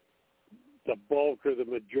 The bulk or the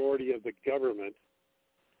majority of the government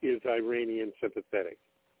is Iranian sympathetic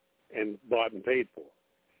and bought and paid for.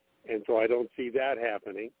 And so I don't see that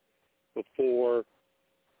happening before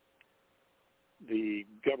the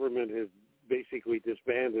government has basically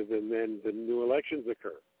disbanded and then the new elections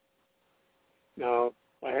occur. Now,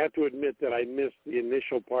 I have to admit that I missed the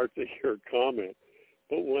initial parts of your comment,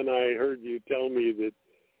 but when I heard you tell me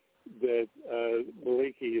that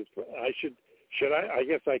Maliki is, I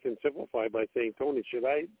guess I can simplify by saying, Tony, should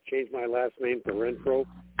I change my last name to Renfro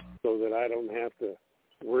so that I don't have to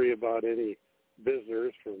worry about any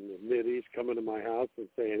visitors from the Mideast coming to my house and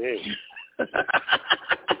saying, hey.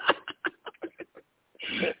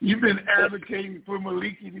 You've been advocating for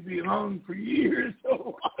Maliki to be hung for years.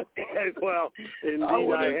 So well, indeed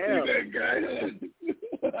I have. That guy.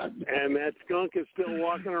 And that skunk is still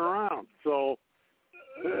walking around. So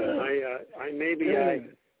maybe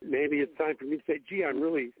it's time for me to say, gee, I'm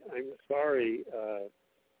sorry,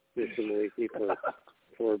 Mr. Maliki,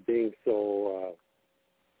 for being so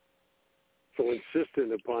so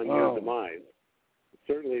insistent upon your demise.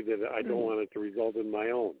 Certainly that I don't want it to result in my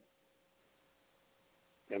own.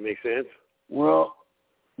 That makes sense? Well,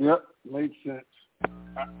 yep, makes sense.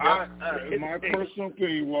 My personal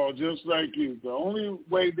opinion, well, just like you, the only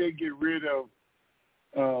way they get rid of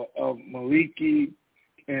Maliki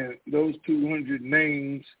and those 200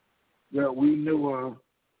 names that we knew of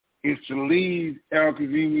is to leave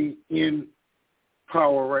Al-Kazemi in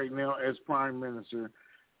power right now as prime minister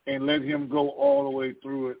and let him go all the way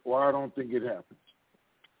through it, or I don't think it happens.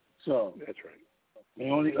 So that's right. The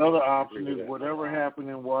only other option is whatever happened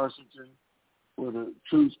in Washington for the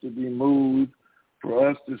troops to be moved, for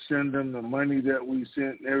us to send them the money that we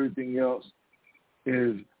sent and everything else,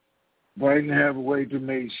 is Biden have a way to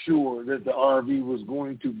make sure that the RV was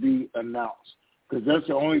going to be announced, because that's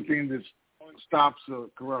the only thing that stops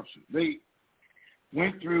corruption. They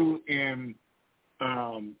went through and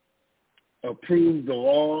approved the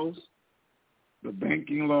laws, the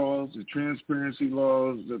banking laws, the transparency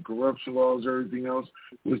laws, the corruption laws, everything else,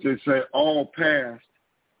 which they say all passed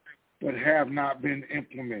but have not been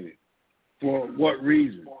implemented. For what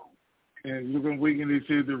reason? And looking weekend, they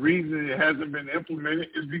said the reason it hasn't been implemented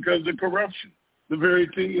is because of corruption. The very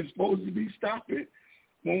thing it's supposed to be stopping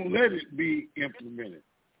won't let it be implemented.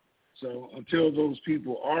 So until those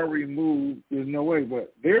people are removed, there's no way.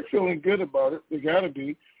 But they're feeling good about it. They got to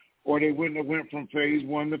be, or they wouldn't have went from phase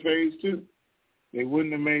 1 to phase 2. They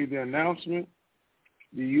wouldn't have made the announcement.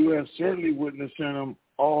 The U.S. certainly wouldn't have sent them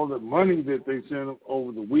all the money that they sent them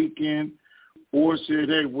over the weekend, or said,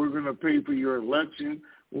 hey, we're going to pay for your election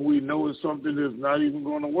when we know it's something that's not even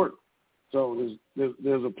going to work. So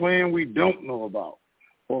there's a plan we don't know about,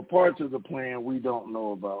 or parts of the plan we don't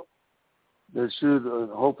know about, that should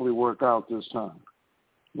hopefully work out this time.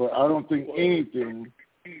 But I don't think anything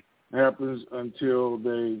happens until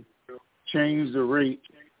they change the rate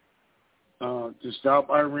to stop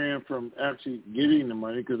Iran from actually getting the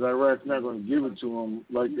money, because Iraq's not going to give it to them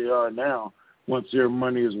like they are now once their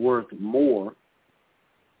money is worth more.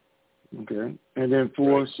 Okay, and then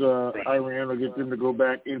force Iran or get them to go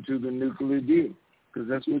back into the nuclear deal, because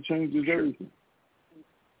that's what changes everything.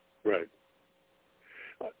 Right.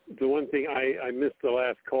 The one thing I missed the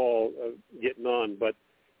last call getting on, but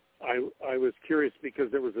I was curious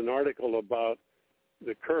because there was an article about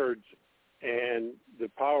the Kurds and the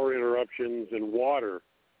power interruptions and water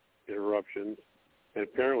interruptions, and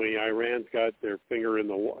apparently Iran's got their finger in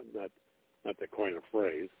the water, not to coin a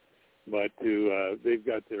phrase, but they've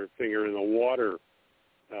got their finger in the water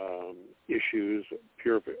issues.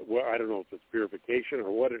 Well, I don't know if it's purification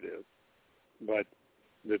or what it is, but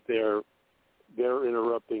that they're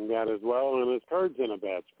interrupting that as well, and the Kurds in a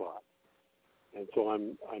bad spot. And so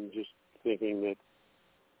I'm just thinking that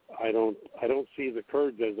I don't see the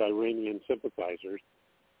Kurds as Iranian sympathizers,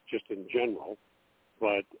 just in general,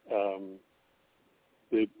 but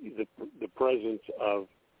the presence of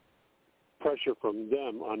pressure from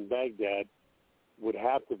them on Baghdad would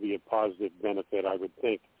have to be a positive benefit, I would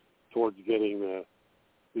think, towards getting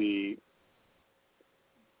the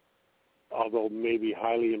although maybe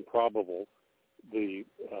highly improbable, the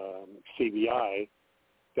CBI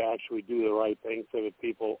to actually do the right thing for the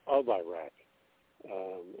people of Iraq.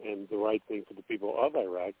 And the right thing for the people of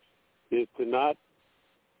Iraq is to not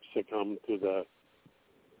succumb to the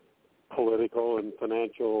political and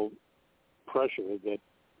financial pressure that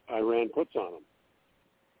Iran puts on them.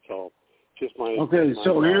 So, just my... Okay,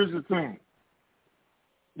 so here's the thing.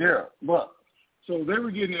 Yeah, but, so they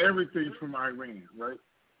were getting everything from Iran, right?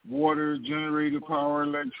 Water, generator power,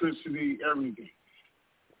 electricity, everything.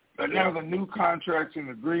 But now the new contracts and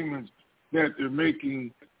agreements that they're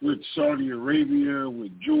making with Saudi Arabia,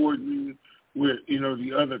 with Jordan, with,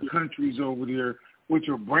 the other countries over there, which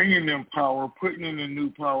are bringing them power, putting in the new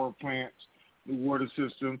power plants, the water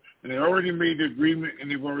system, and they already made the agreement and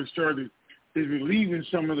they've already started, is relieving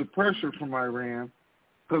some of the pressure from Iran,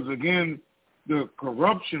 because, again, the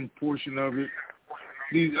corruption portion of it,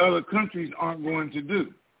 these other countries aren't going to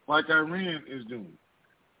do, like Iran is doing.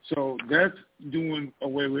 So that's doing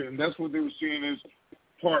away with it, and that's what they were seeing as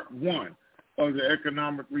part one of the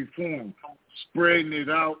economic reform, spreading it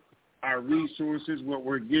out, our resources, what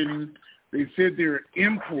we're getting. They said their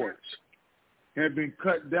imports have been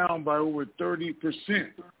cut down by over 30%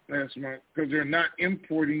 last month, because they're not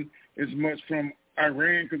importing as much from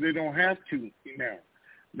Iran because they don't have to now.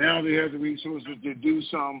 Now they have the resources to do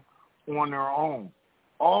some on their own.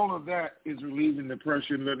 All of that is relieving the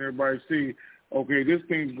pressure and letting everybody see, okay, this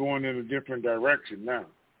thing's going in a different direction now.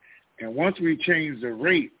 And once we change the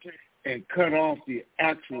rate and cut off the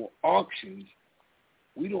actual auctions,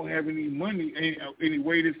 we don't have any money, any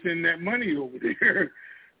way to send that money over there.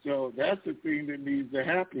 So that's the thing that needs to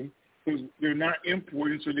happen because they're not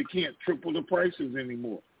importing, so they can't triple the prices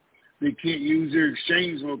anymore. They can't use their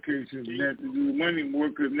exchange locations and that to do the money more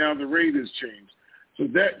because now the rate has changed. So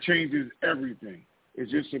that changes everything. It's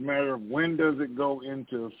just a matter of when does it go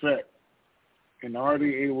into effect, and are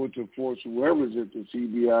they able to force whoever's at the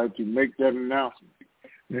CBI to make that announcement?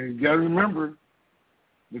 And you got to remember,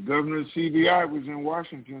 the governor of CBI was in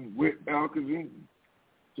Washington with Al-Kazim.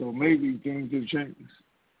 So maybe things have changed.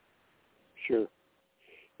 Sure.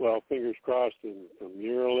 Well, fingers crossed, and from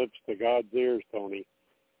your lips to God's ears, Tony.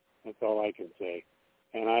 That's all I can say.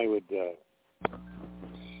 And I would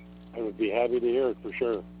be happy to hear it for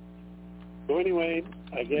sure. So anyway,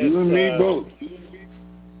 I guess you and me both.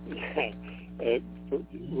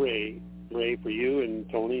 Ray, for you, and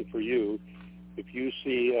Tony, for you, if you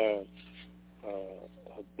see a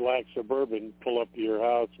black Suburban pull up to your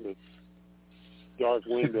house with dark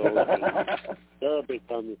windows and Arabic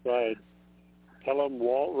on the side, tell them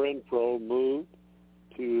Walt Renfro moved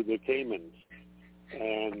to the Caymans.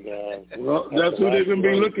 And well, that's who they're going to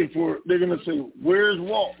be looking for. They're going to say, "Where's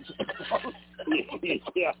Walt?"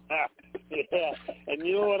 yeah. And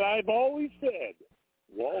you know what I've always said?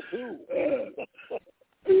 Walt who?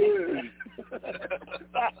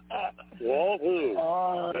 Walt who?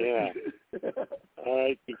 Yeah. All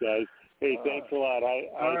right, you guys. Hey, thanks a lot.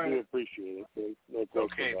 I do appreciate it. No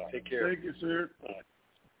okay, take care. Thank you, sir.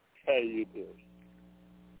 Hey, you too.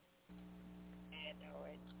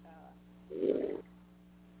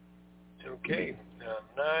 Okay,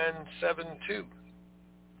 972.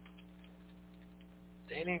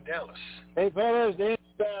 Danny Dallas. Hey, fellas, Danny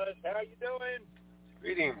Dallas. How you doing?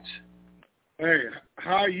 Greetings. Hey,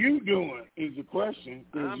 how you doing is the question,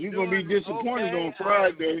 because you're going to be disappointed on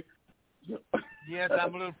Friday. Yes,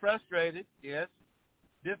 I'm a little frustrated, yes.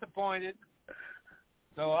 Disappointed.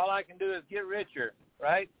 So all I can do is get richer,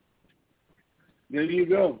 right? There you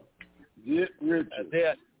go. Get richer. That's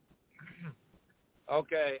it.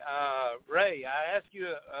 Okay, Ray, I asked you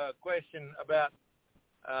a question about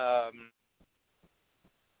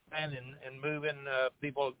and moving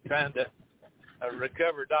people trying to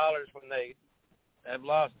recover dollars when they have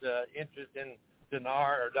lost interest in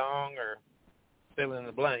dinar or dong or fill in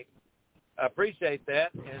the blank. I appreciate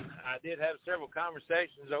that, and I did have several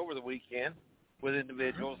conversations over the weekend with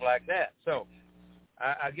individuals like that. So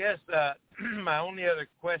I guess my only other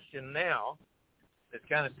question now that's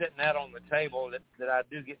kind of sitting out on the table that I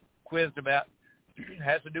do get quizzed about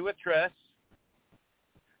has to do with trust.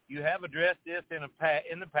 You have addressed this in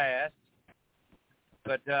the past,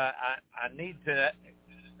 but I need to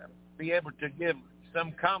be able to give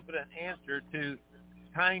some confident answer to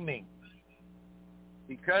timing.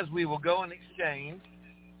 Because we will go and exchange,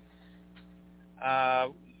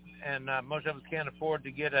 and most of us can't afford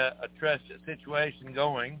to get a trust situation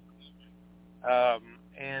going,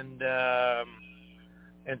 and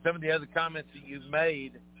some of the other comments that you've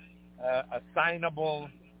made, assignable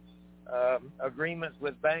agreements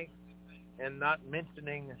with banks, and not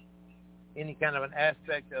mentioning any kind of an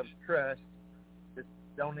aspect of trust, that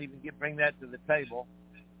don't even bring that to the table.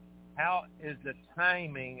 How is the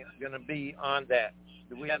timing going to be on that?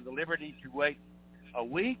 Do we have the liberty to wait a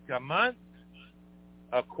week, a month,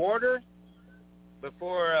 a quarter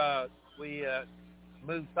before we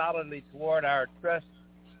move solidly toward our trust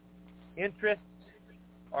interests,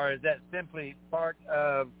 or is that simply part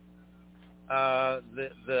of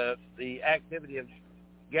the activity of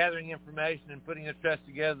gathering information and putting a trust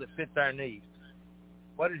together that fits our needs?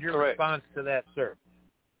 What is your Correct. response to that, sir?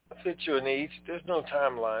 Fits your needs. There's no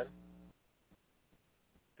timeline.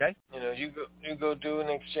 Okay. You know, you go do an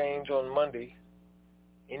exchange on Monday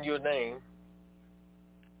in your name,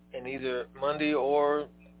 and either Monday or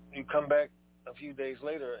you come back a few days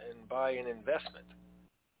later and buy an investment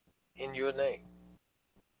in your name.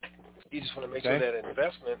 You just want to make sure that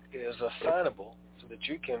investment is assignable so that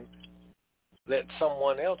you can let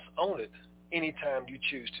someone else own it anytime you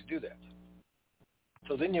choose to do that.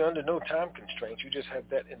 So then you're under no time constraints. You just have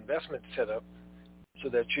that investment set up so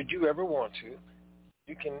that should you ever want to,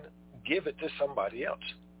 you can give it to somebody else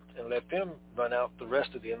and let them run out the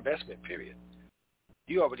rest of the investment period.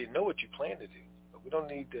 You already know what you plan to do, but we don't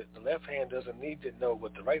need the left hand doesn't need to know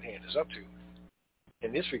what the right hand is up to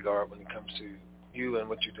in this regard when it comes to you and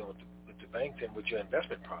what you're doing with the bank and with your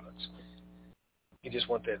investment products. You just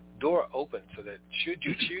want that door open so that should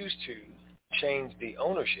you choose to change the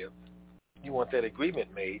ownership, you want that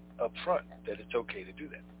agreement made up front that it's okay to do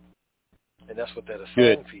that. And that's what that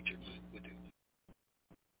assign feature would do.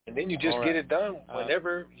 And then you just get it done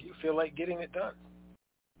whenever you feel like getting it done.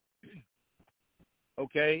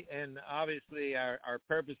 Okay, and obviously our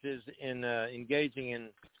purpose is in engaging in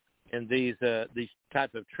in these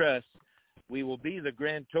type of trusts. We will be the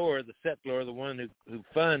grantor, the settlor, the one who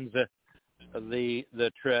funds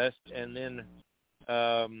the trust, and then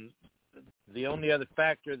the only other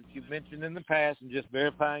factor that you've mentioned in the past, and just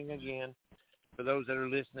verifying again for those that are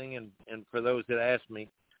listening and for those that ask me,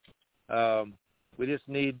 we just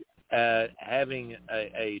need having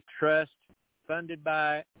a trust funded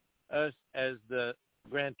by us as the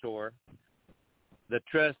grantor, the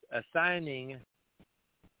trust assigning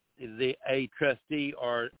a trustee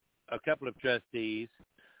or a couple of trustees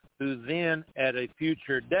who then at a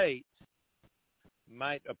future date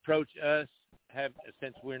might approach us,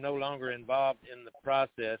 since we're no longer involved in the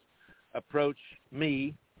process, approach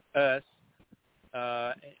us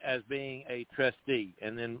as being a trustee,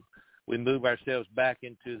 and then we move ourselves back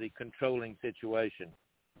into the controlling situation.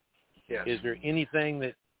 Yes. Is there anything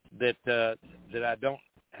that I don't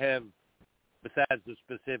have besides the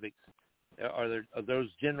specifics? Are those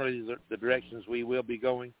generally the directions we will be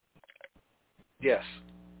going? Yes,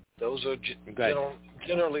 those are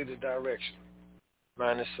generally the direction,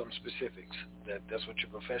 minus some specifics. That's what your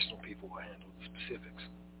professional people will handle, the specifics.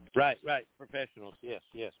 Right, professionals, yes.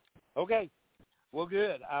 Okay, well,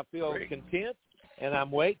 good. I feel content, and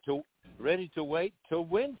I'm ready to wait till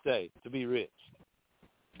Wednesday to be rich.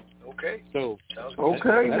 Okay. So,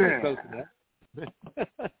 okay then.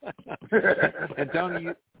 And Tony,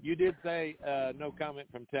 you did say no comment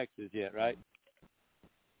from Texas yet, right?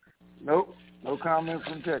 Nope, no comment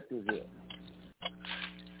from Texas yet.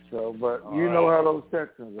 So, but you know how those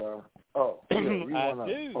Texans are. Oh, yeah, I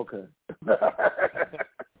do. Okay.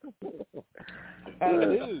 I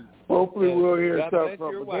do. Hopefully we'll hear something.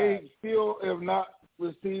 But they still have not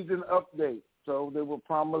received an update. So they were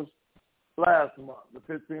promised last month, the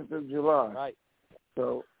 15th of July. Right.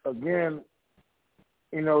 So, again,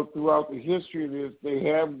 throughout the history of this, they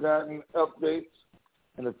have gotten updates.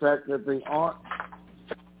 And the fact that they aren't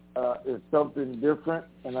is something different.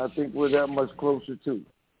 And I think we're that much closer to.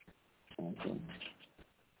 Okay.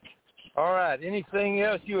 All right. Anything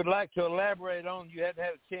else you would like to elaborate on? You haven't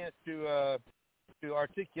had a chance to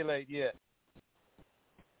articulate yet.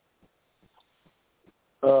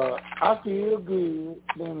 I feel good.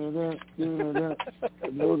 I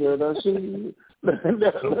know that I see you.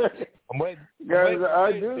 Guys,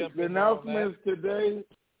 I do. The announcements today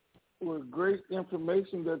were great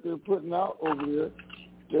information that they're putting out over there,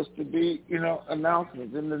 just to be,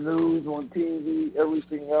 announcements in the news, on TV,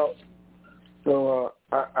 everything else. So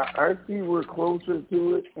I see we're closer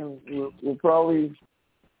to it, and we're probably,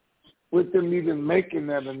 with them even making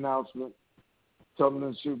that announcement,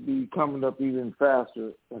 something should be coming up even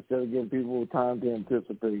faster instead of giving people time to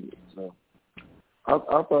anticipate it. So I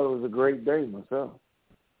thought it was a great day myself.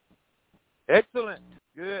 Excellent.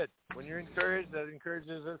 Good. When you're encouraged, that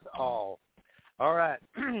encourages us all. All right.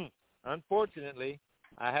 Unfortunately,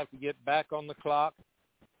 I have to get back on the clock,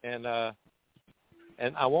 and I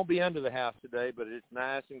won't be under the house today, but it's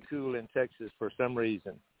nice and cool in Texas for some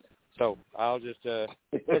reason. So I'll just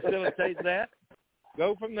facilitate that.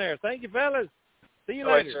 Go from there. Thank you, fellas. See you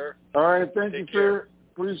later. All right, sir. All right, thank you, sir.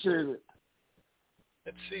 Appreciate it.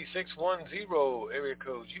 Let's see, 610 area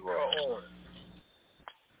code. You are on.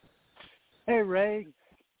 Hey, Ray.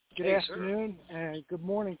 Good Hey, afternoon, and good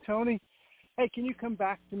morning, Tony. Hey, can you come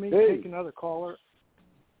back to me, take another caller,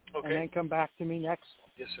 and then come back to me next?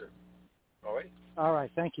 Yes, sir. All right. All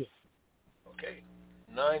right, thank you. Okay.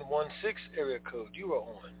 916 area code. You are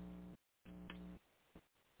on.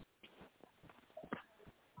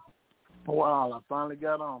 Wow, I finally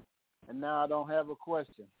got on, and now I don't have a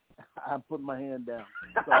question. I put my hand down.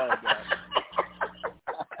 Sorry, guys.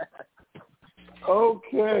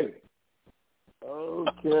 Okay.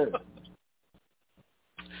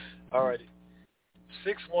 All righty.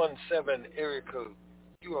 617 area code.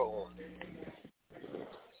 You are on.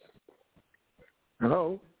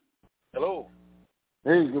 Hello. Hello.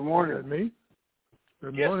 Hey, good morning. Is that me?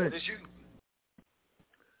 Good yes, morning. Yes, that is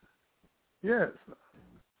you. Yes.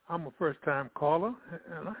 I'm a first-time caller,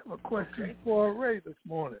 and I have a question for Ray this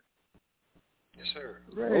morning. Yes, sir.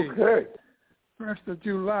 Ray, okay. 1st of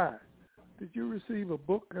July, did you receive a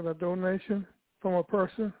book and a donation from a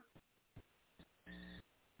person?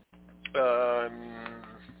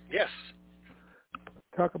 Yes.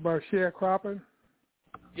 Talk about sharecropping?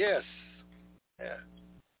 Yes. Yeah.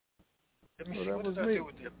 Let me see. That What was did I me. do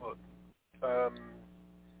with that book?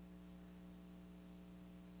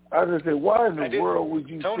 I just said, why in the world would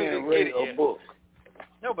you Tony send didn't Ray get it a yet. book?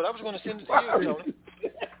 No, but I was going to send it to you, Tony,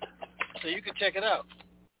 so you could check it out.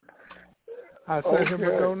 I sent him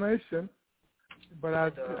a donation, but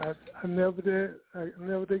I never did. I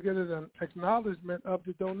never did get an acknowledgement of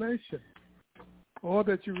the donation. or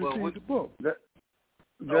that you received the book. That's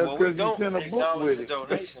because you sent a book with it.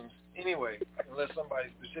 Donations anyway, unless somebody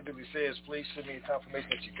specifically says, please send me a confirmation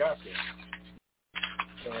that you got this.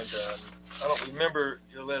 And I don't remember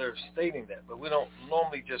your letter stating that, but we don't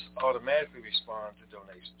normally just automatically respond to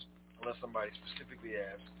donations unless somebody specifically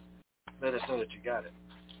asks. Let us know that you got it.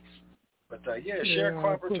 But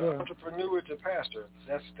Sharecropper to Entrepreneur to Pastor.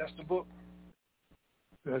 That's the book.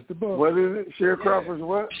 That's the book. What is it? Sharecropper's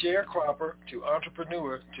what? Sharecropper to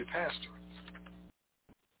Entrepreneur to Pastor.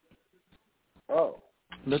 Oh.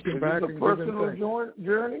 Looking back and personal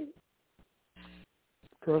journey?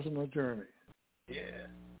 Personal journey. Yeah.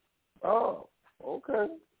 Oh, okay.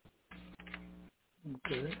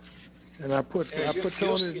 Okay. And I put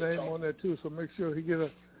Tony's name on there too, so make sure he get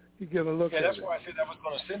a look at it. Yeah, that's why I said I was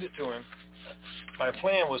going to send it to him. My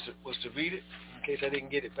plan was to read it in case I didn't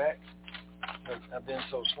get it back. I've been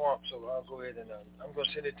so swamped, so I'll go ahead and I'm going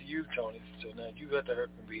to send it to you, Tony. So now you got to hurry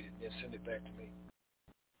and read it and then send it back to me.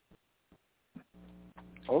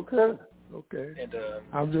 Okay. And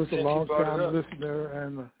I'm just a long-time listener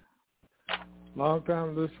and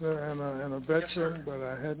a veteran, but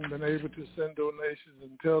I hadn't been able to send donations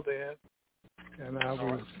until then, and I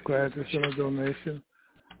was glad to send a donation.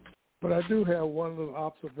 But I do have one little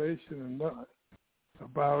observation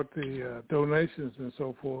about the donations and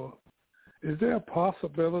so forth. Is there a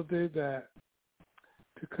possibility that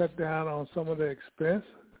to cut down on some of the expense,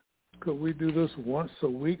 could we do this once a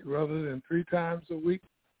week rather than 3 times a week?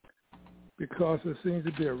 Because it seems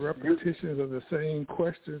to be a repetition of the same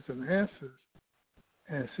questions and answers.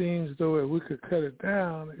 And it seems though if we could cut it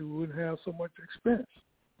down, it wouldn't have so much expense.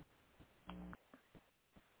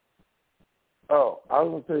 Oh, I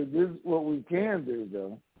was going to say, this is what we can do,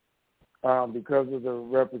 though, because of the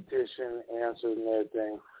repetition, answer, and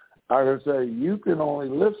everything. I would say you can only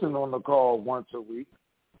listen on the call once a week,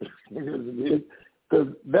 because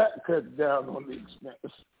that cuts down on the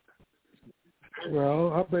expense.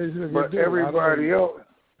 Well, I basically but everybody else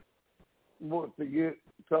wants to get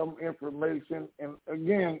some information. And,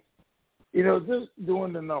 again, just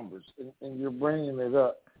doing the numbers, and you're bringing it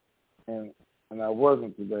up, and I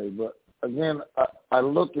wasn't today, but again, I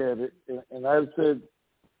look at it, and I said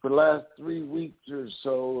for the last 3 weeks or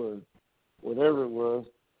so, or whatever it was,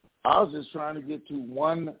 I was just trying to get to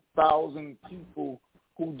 1,000 people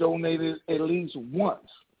who donated at least once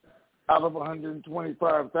out of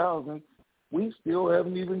 125,000. We still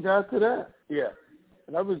haven't even got to that yet.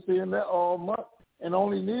 And I've been seeing that all month and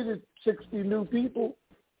only needed 60 new people,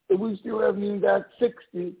 and we still haven't even got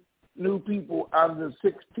 60 new people out of the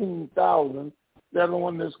 16,000 that are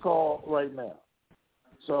on this call right now.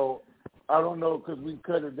 So I don't know, because we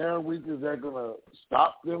cut it down, is that going to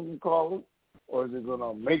stop them from calling, or is it going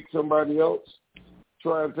to make somebody else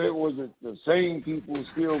try and say, was it the same people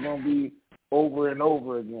still going to be over and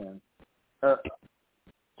over again,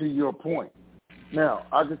 to your point? Now,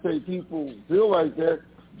 I could say people feel like that,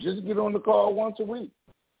 just get on the call once a week.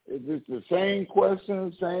 If it's the same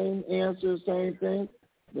question, same answer, same thing,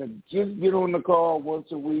 then just get on the call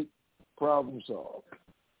once a week. Problem solved.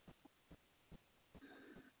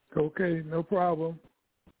 Okay, no problem.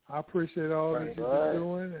 I appreciate all that you've been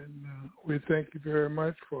doing, and we thank you very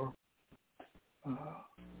much for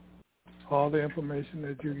all the information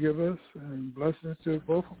that you give us, and blessings to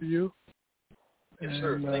both of you. Yes,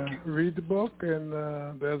 sir. Thank you. Read the book, and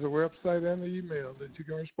there's a website and an email that you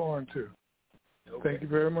can respond to. Okay. Thank you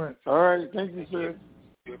very much. All right. Thank you, sir.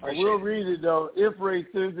 I will read it, though, if Ray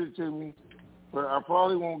sends it to me, but I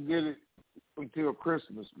probably won't get it until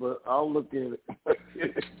Christmas, but I'll look at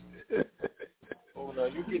it. Oh, no,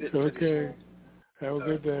 you get it. Okay. Have a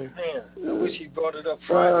good day. Man, I wish you brought it up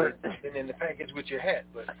Friday and in the package with your hat,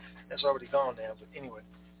 but that's already gone now. But anyway,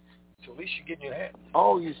 so at least you're getting your hat.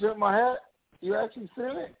 Oh, you sent my hat? You actually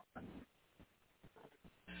sent it?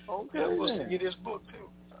 Okay. Yeah, we'll send you this book, too.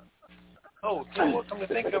 Oh, come to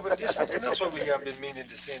think of it, there's something else over here I've been meaning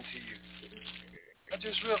to send to you. I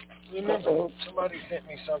just remember somebody sent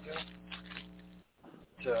me something.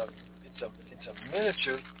 It's a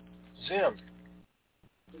miniature Zim.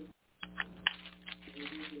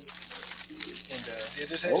 And it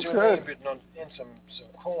just has your name written on in some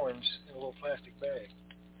coins in a little plastic bag.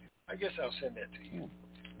 I guess I'll send that to you.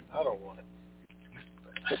 I don't want it.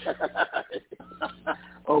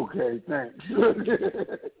 Okay, thanks.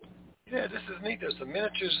 Yeah, this is neat. There's a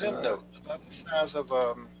miniature Zim note about the size of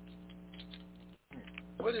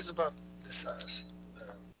what is about this size?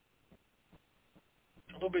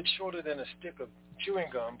 A little bit shorter than a stick of chewing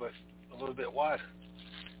gum, but a little bit wider.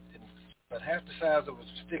 About half the size of a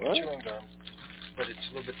stick of chewing gum, but it's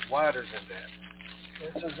a little bit wider than that.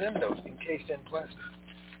 And it's a Zim note encased in plastic.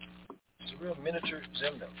 It's real miniature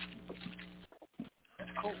Zimno.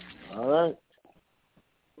 That's cool. All right.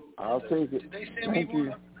 I'll take it. Did they send Thank me you.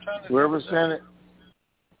 one? Whoever sent it.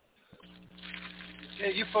 Yeah,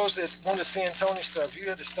 you folks that want to send Tony stuff, you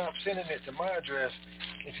have to stop sending it to my address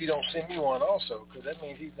if you don't send me one also, because that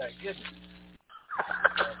means he's not getting it.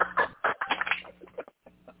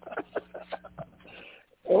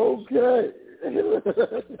 Okay.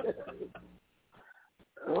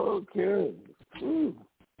 Okay. Ooh.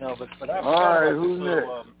 No, but I all right, about who's this next?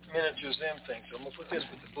 little miniature Zim thing, so I'm going to put this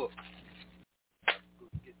with the book.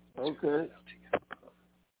 Okay.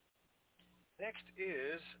 Next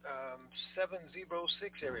is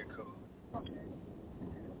 706 area code.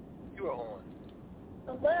 You are on.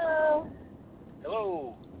 Hello.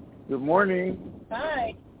 Hello. Good morning.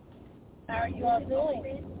 Hi. How are you all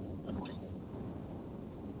doing?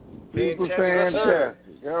 Super fantastic.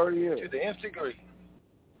 How are you? To the nth degree.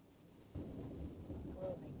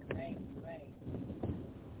 Great.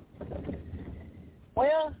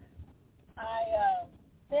 Well, I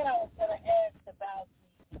said I was going to ask about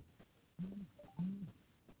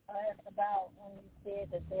when you said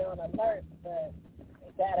that they're on alert, but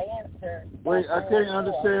you got an answer. Wait, I can't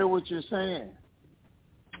understand what you're saying.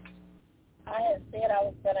 I had said I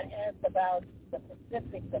was going to ask about the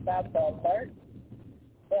specifics about the alert,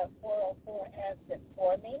 but 404 asked it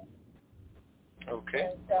for me. Okay.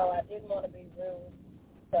 And so I didn't want to be rude,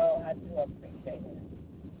 so I do appreciate it.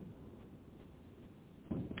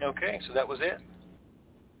 Okay, so that was it?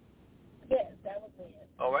 Yes, that was it.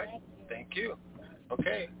 All right. Thank you.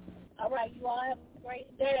 Okay. All right, you all have a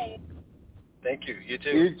great day. Thank you. You too.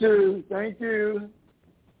 You too. Thank you.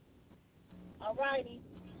 All righty.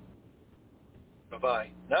 Bye-bye.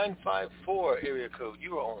 954 area code.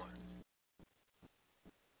 You are on.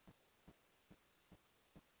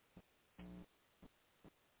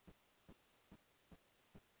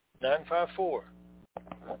 Nine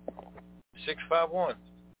 651.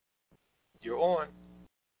 You're on.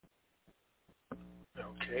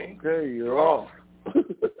 Okay. Okay, you're off.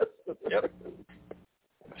 Yep.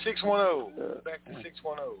 610. Back to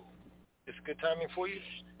 610. It's good timing for you?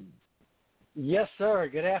 Yes, sir.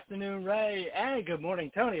 Good afternoon, Ray, and good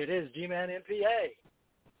morning, Tony. It is G-Man MPA.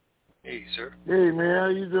 Hey, sir. Hey, man. How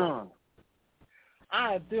you doing?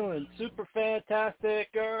 I'm doing super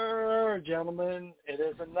fantastic, gentlemen. It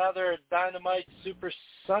is another dynamite, super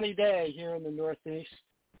sunny day here in the Northeast,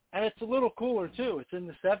 and it's a little cooler, too. It's in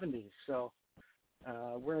the 70s, so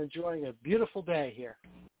we're enjoying a beautiful day here.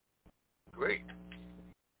 Great.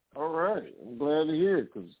 All right. I'm glad to hear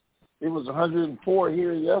it, because it was 104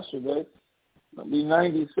 here yesterday. It'll be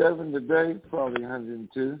 97 today, probably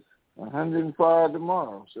 102, 105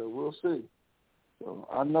 tomorrow, so we'll see. So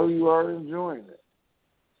I know you are enjoying it.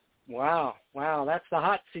 Wow, that's the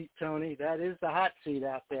hot seat, Tony. That is the hot seat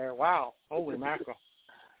out there. Wow, holy mackerel.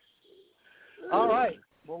 All right,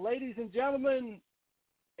 well, ladies and gentlemen,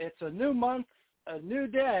 it's a new month, a new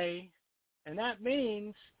day, and that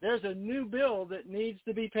means there's a new bill that needs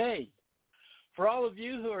to be paid. For all of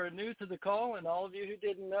you who are new to the call and all of you who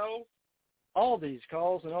didn't know, all these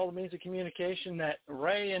calls and all the means of communication that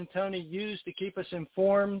Ray and Tony use to keep us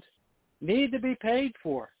informed need to be paid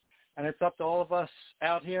for. And it's up to all of us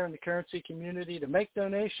out here in the currency community to make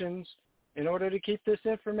donations in order to keep this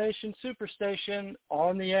information superstation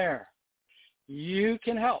on the air. You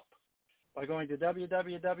can help by going to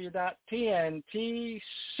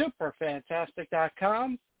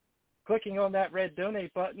www.TNTSuperfantastic.com, clicking on that red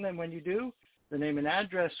donate button, and when you do, the name and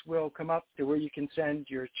address will come up to where you can send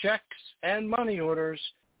your checks and money orders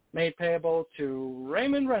made payable to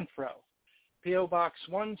Raymond Renfro, P.O. Box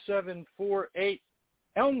 1748,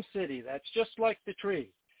 Elm City, that's just like the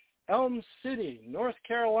tree, Elm City, North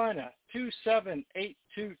Carolina,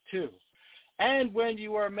 27822. And when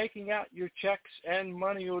you are making out your checks and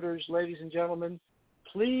money orders, ladies and gentlemen,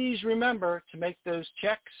 please remember to make those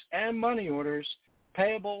checks and money orders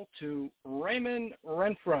payable to Raymond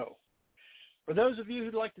Renfro. For those of you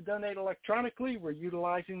who'd like to donate electronically, we're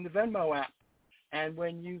utilizing the Venmo app. And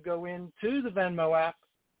when you go into the Venmo app,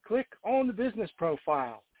 click on the business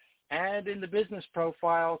profile. And in the business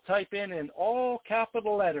profile, type in all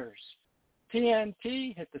capital letters,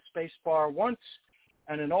 TNT, hit the space bar once,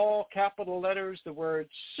 and in all capital letters, the word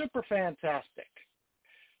super fantastic.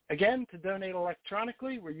 Again, to donate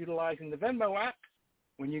electronically, we're utilizing the Venmo app.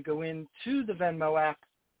 When you go into the Venmo app,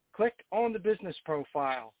 click on the business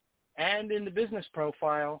profile. And in the business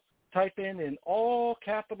profile, type in all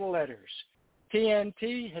capital letters,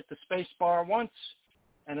 TNT, hit the space bar once,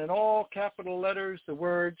 and in all capital letters, the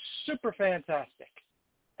word super fantastic.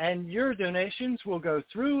 And your donations will go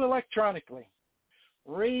through electronically.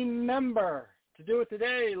 Remember to do it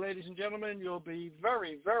today, ladies and gentlemen, you'll be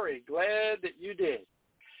very, very glad that you did.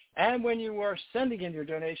 And when you are sending in your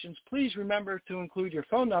donations, please remember to include your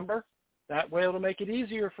phone number. That way it'll make it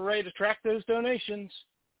easier for Ray to track those donations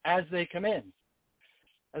as they come in.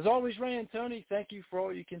 As always, Ray and Tony, thank you for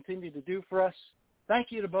all you continue to do for us. Thank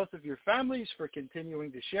you to both of your families for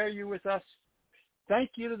continuing to share you with us.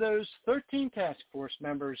 Thank you to those 13 task force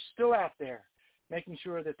members still out there, making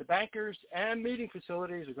sure that the bankers and meeting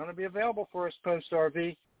facilities are going to be available for us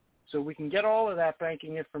post-RV so we can get all of that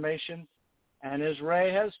banking information. And as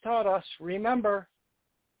Ray has taught us, remember,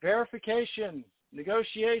 verification,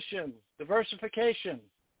 negotiation, diversification,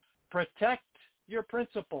 protect your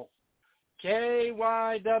principal,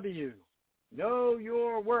 KYW, know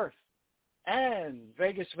your worth, and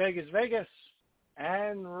Vegas, Vegas, Vegas,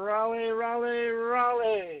 and Raleigh, Raleigh,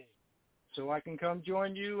 Raleigh, so I can come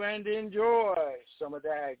join you and enjoy some of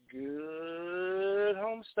that good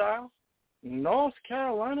home-style North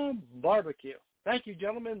Carolina barbecue. Thank you,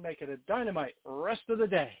 gentlemen. Make it a dynamite rest of the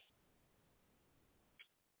day.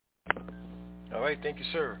 All right. Thank you,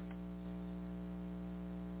 sir.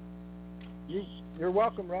 You're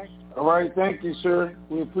welcome, Ray. All right. Thank you, sir.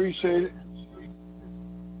 We appreciate it.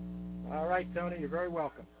 All right, Tony. You're very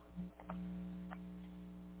welcome.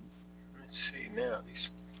 Let's see now. These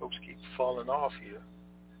folks keep falling off here.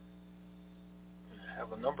 I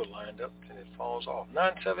have a number lined up, and it falls off.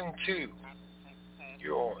 972.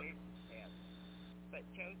 You're on.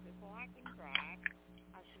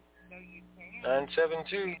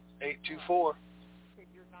 972-824.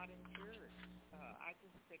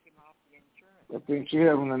 I think she's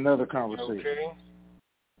having another conversation. Okay.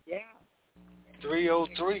 Yeah.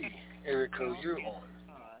 303, area code, you're on.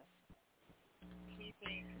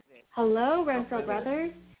 Hello, Renfro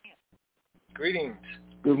Brothers. Greetings.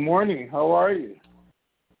 Good morning. How are you?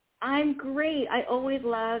 I'm great. I always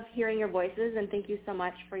love hearing your voices, and thank you so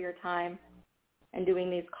much for your time and doing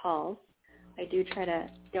these calls. I do try to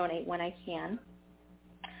donate when I can.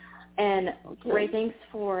 And Ray, thanks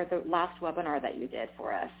for the last webinar that you did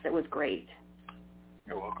for us. It was great.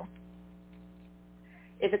 You're welcome.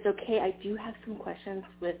 If it's okay, I do have some questions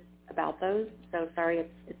about those. So sorry,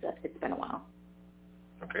 it's been a while.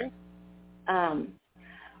 Okay.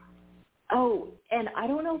 Oh, and I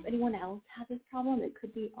don't know if anyone else has this problem. It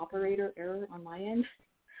could be operator error on my end.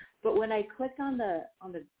 But when I clicked on the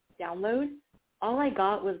download, all I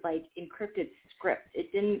got was like encrypted script.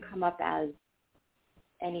 It didn't come up as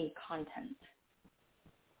any content.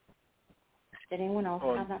 Did anyone else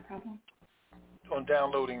have that problem? On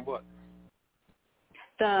downloading what?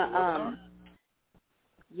 There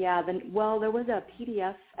was a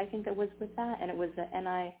PDF, I think, that was with that, and it was the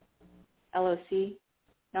NILOC,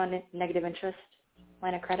 non-negative interest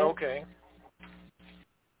line of credit. Okay.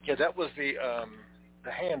 Yeah, that was the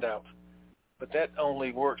handout, but that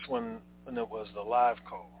only works when it was the live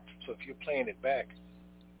call. So if you're playing it back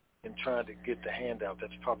and trying to get the handout,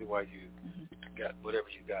 that's probably why you got whatever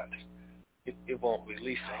you got. It won't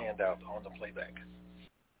release the handout on the playback.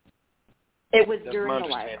 It was during the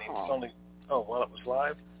live call. While it was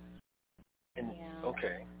live?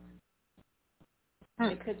 Okay.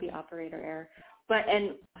 It could be operator error.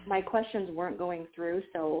 And my questions weren't going through,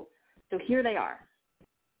 so here they are.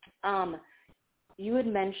 You had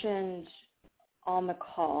mentioned on the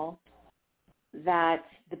call that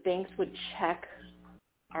the banks would check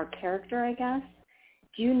our character, I guess.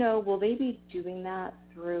 Do you know, will they be doing that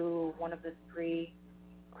through one of the 3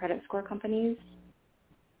 credit score companies?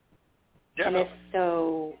 Yeah. And if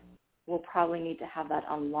so, we'll probably need to have that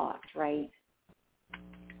unlocked, right?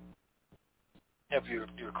 Have your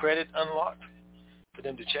credit unlocked for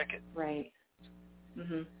them to check it? Right.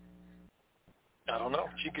 Mhm. I don't know.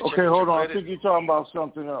 Okay, hold on. I think you're talking about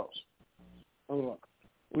something else. Hold on.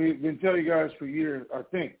 We've been telling you guys for years, I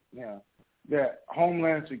think, that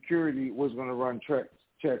Homeland Security was going to run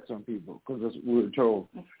checks on people because we were told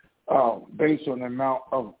based on the amount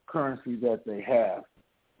of currency that they have,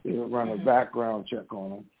 they would run a background check on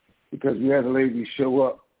them because we had a lady show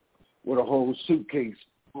up with a whole suitcase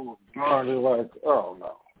full of guns. They're like, oh,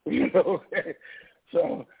 no.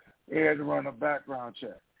 So they had to run a background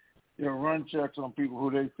check. Run checks on people who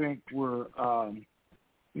they think were,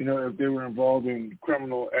 if they were involved in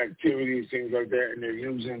criminal activities, things like that, and they're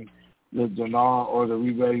using the dinar or the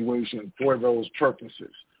revaluation for those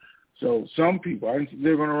purposes. So some people,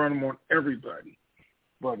 they're going to run them on everybody.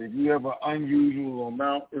 But if you have an unusual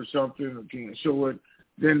amount or something or can't show it,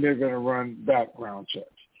 then they're going to run background checks.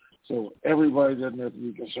 So everybody doesn't have to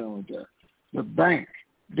be concerned with that. The bank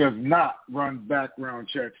does not run background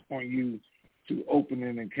checks on you to open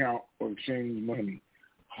an account or exchange money.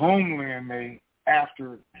 Homeland may,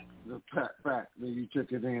 after the fact that you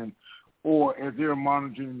took it in, or if they're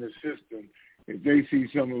monitoring the system, if they see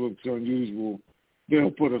something that looks unusual,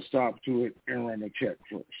 they'll put a stop to it and run a check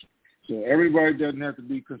first. So everybody doesn't have to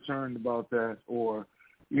be concerned about that, or,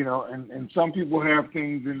 you know, and some people have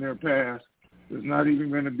things in their past that's not even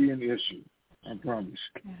going to be an issue, I promise.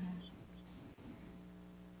 Mm-hmm.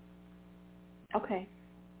 Okay.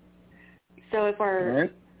 So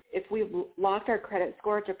if we locked our credit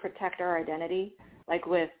score to protect our identity, like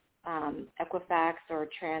with Equifax or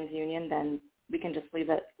TransUnion, then we can just leave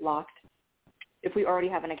it locked if we already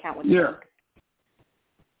have an account with the bank.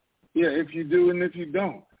 Yeah, if you do and if you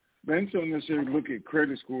don't. Banks don't necessarily look at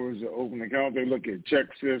credit scores or open accounts. They look at check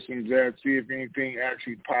systems that see if anything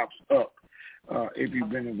actually pops up. If you've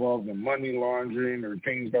been involved in money laundering or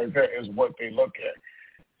things like that is what they look at.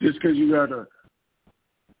 Just because you got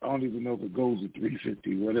I don't even know if it goes to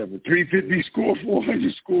 350, whatever, 350 score,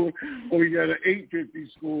 400 score, or you got an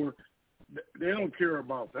 850 score, they don't care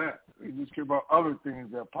about that. They just care about other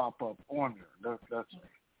things that pop up on there. That's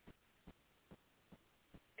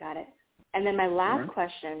Got it. And then my last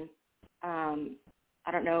question,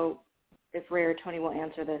 I don't know if Ray or Tony will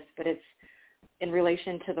answer this, but it's in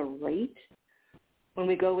relation to the rate. When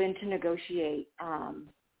we go in to negotiate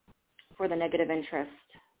for the negative interest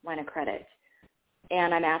line of credit,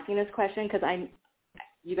 and I'm asking this question because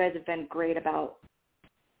you guys have been great about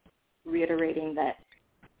reiterating that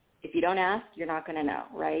if you don't ask, you're not going to know,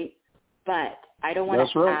 right? But I don't want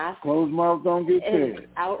to ask closed mouth don't get fed. an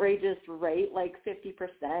outrageous rate like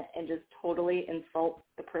 50% and just totally insult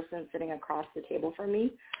the person sitting across the table from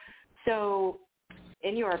me. So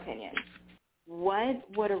in your opinion, what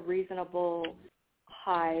would a reasonable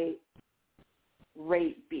high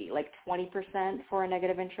rate be? Like 20% for a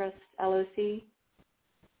negative interest LOC?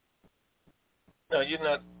 No, you're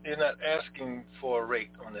not asking for a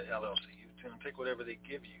rate on the LLC. You're going to take whatever they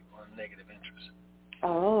give you on negative interest.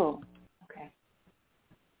 Oh,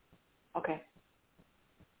 okay.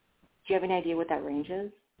 Do you have any idea what that range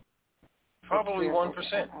is? Probably 1%.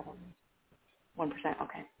 1%,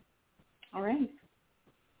 okay. All right.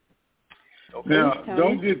 Okay. Now,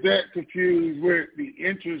 don't get that confused with the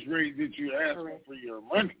interest rate that you're asking for your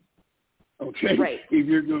money, okay? Right. If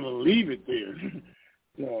you're going to leave it there.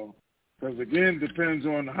 So, because, again, depends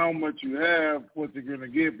on how much you have, what you're going to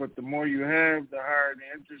get, but the more you have, the higher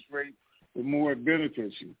the interest rate, the more it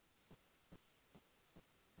benefits you.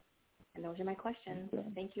 And those are my questions. Okay.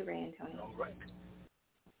 Thank you, Ray and Tony. All right.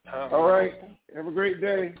 All right. Have a great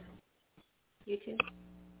day. You too.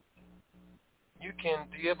 Do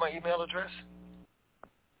you have my email address?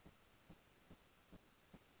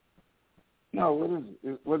 No, what is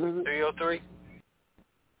it? 303?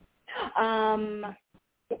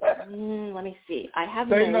 Let me see. I have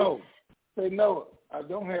Say notes. Say no. I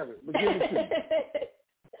don't have it, but give it to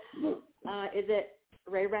me. Is it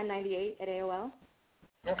RayRun98 at AOL?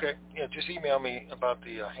 Okay. Yeah, just email me about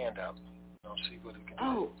the handout. I'll see what we can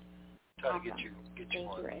do. Try to get you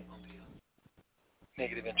on the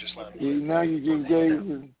negative interest line. Yeah, now you just gave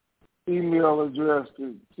his email address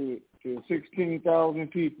to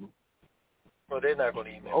 16,000 people. Well, they're not going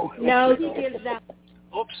to email me. No, he gives that.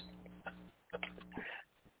 Oops.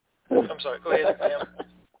 I'm sorry. Go ahead, ma'am.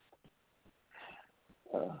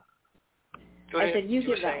 Go ahead. I said you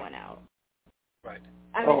give that one out. Right.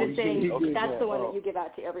 I was just saying that's the one that you give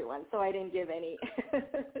out to everyone, so I didn't give any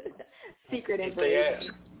secret information. They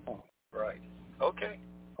ask. Right. Okay.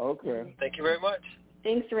 Okay. Thank you very much.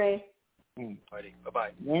 Thanks, Ray. Righty.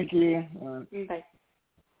 Bye-bye. Thank you. Bye.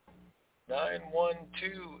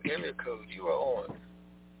 912 area code. You are on.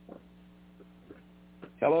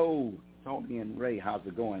 Hello, Tony and Ray. How's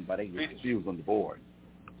it going? But I get confused on the board.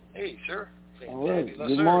 Hey, sir. All right.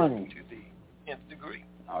 Good morning. To the nth degree.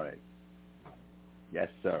 All right. Yes,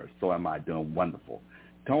 sir. So am I. Doing wonderful.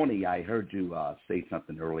 Tony, I heard you say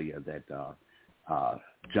something earlier that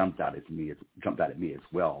jumped out at me as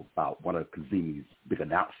well about one of Kazemi's big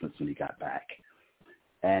announcements when he got back,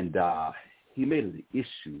 and he made it an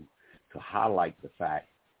issue to highlight the fact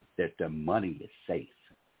that their money is safe,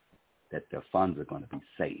 that their funds are going to be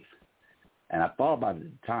safe. And I thought about it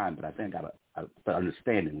at the time, but I think I got a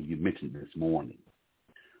understanding when you mentioned this morning.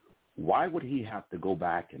 Why would he have to go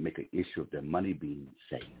back and make an issue of their money being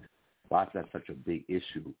safe? Why is that such a big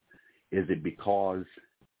issue? Is it because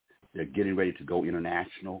they're getting ready to go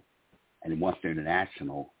international, and once they're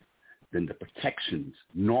international, then the protections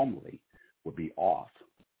normally would be off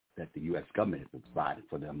that the U.S. government has provided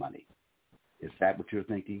for their money? Is that what you're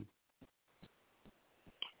thinking?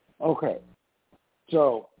 Okay.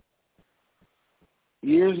 So,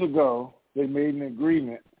 years ago, they made an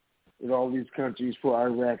agreement with all these countries for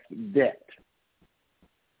Iraq's debt.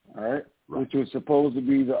 all right, which was supposed to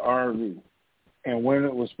be the RV, and when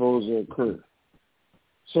it was supposed to occur.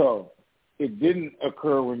 So it didn't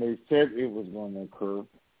occur when they said it was going to occur,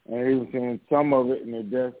 and they were saying some of it in the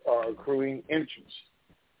deaths are accruing interest.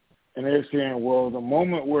 And they're saying, well, the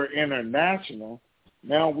moment we're international,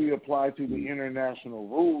 now we apply to the international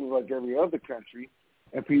rules like every other country,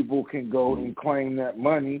 and people can go and claim that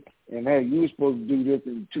money. And, hey, you were supposed to do this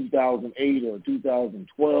in 2008 or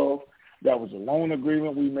 2012. That was a loan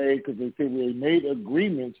agreement we made because they said we made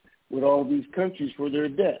agreements with all these countries for their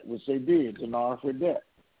debt, which they did, dinar for debt.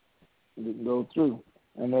 It didn't go through.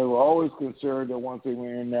 And they were always concerned that once they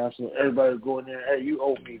went international, everybody would go in there, hey, you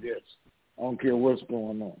owe me this. I don't care what's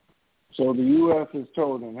going on. So the U.S. has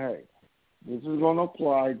told them, hey, this is going to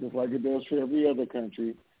apply just like it does for every other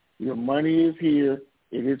country. Your money is here.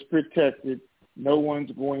 It is protected. No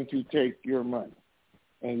one's going to take your money.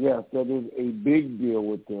 And, yes, that is a big deal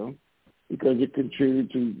with them because it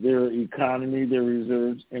contributed to their economy, their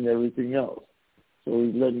reserves, and everything else. So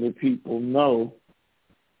he's letting the people know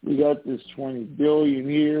we got this $20 billion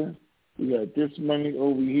here. We got this money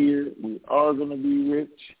over here. We are going to be rich,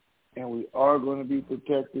 and we are going to be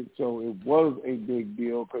protected. So it was a big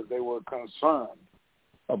deal because they were concerned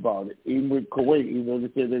about it. Even with Kuwait, even though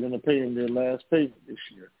they said they're going to pay them their last payment this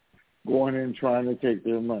year, going in and trying to take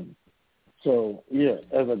their money. So, yeah,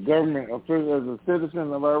 as a government official, as a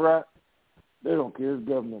citizen of Iraq, they don't care. It's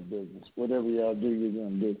government business. Whatever y'all do, you're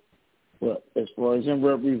going to do. But as far as him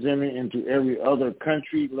representing into every other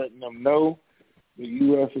country, letting them know the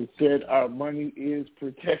U.S. has said our money is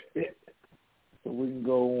protected, so we can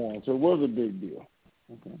go on. So it was a big deal.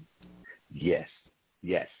 Okay. Yes.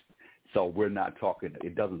 So we're not talking,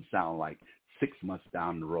 it doesn't sound like 6 months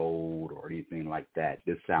down the road or anything like that.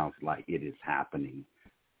 This sounds like it is happening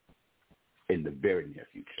in the very near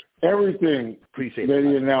future. Everything that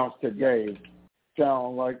he announced today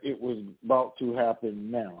sounds like it was about to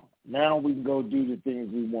happen now. Now we can go do the things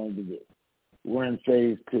we wanted to do. We're in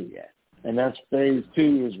phase 2. Yes. And that's phase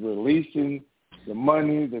 2 is releasing the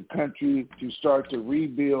money, the country to start to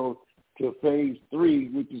rebuild to phase 3,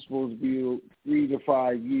 which is supposed to be 3 to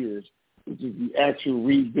 5 years, which is the actual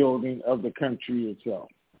rebuilding of the country itself.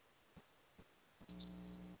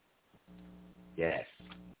 Yes.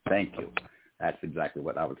 Thank you. That's exactly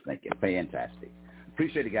what I was thinking. Fantastic.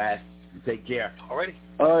 Appreciate it, guys. Take care. Alrighty.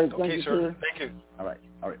 All right. Thank okay, you, sir. Thank you. All right.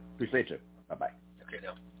 Appreciate you. Bye-bye. Okay,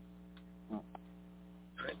 now. All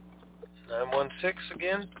right. 916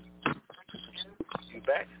 again. You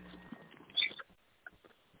back?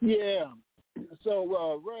 Yeah.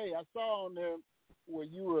 So, Ray, I saw on there where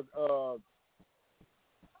you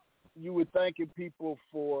were thanking people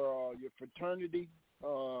for your fraternity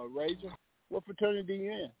raiser. What fraternity are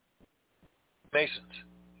you in? Masons.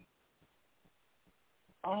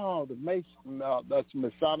 Oh, the Mason. That's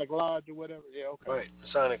Masonic Lodge or whatever. Yeah, okay. Right,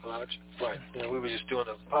 Masonic Lodge. Right. You know, we were just doing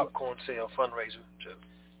a popcorn sale fundraiser to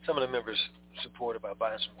some of the members supported by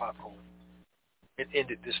buying some popcorn. It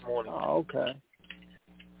ended this morning. Oh, okay.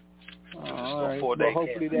 All right. Four-day well,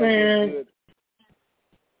 hopefully Man, good.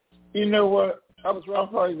 You know what? I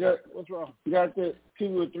probably What's wrong? got that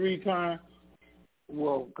 2 or 3 times.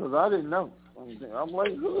 Well, because I didn't know. I'm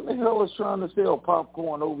like, who the hell is trying to sell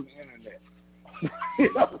popcorn over the internet?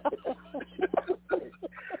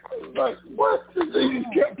 Like, what? They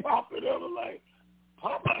just kept popping up. I'm like,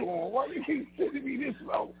 popcorn? Why you keep sending me this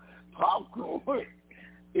about popcorn?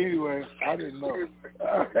 Anyway, I didn't know.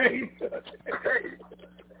 All right.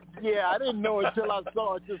 Yeah, I didn't know until I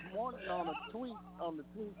saw it this morning on the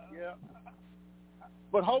tweet. Yeah.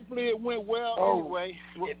 But hopefully it went well anyway.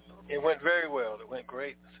 It went very well. It went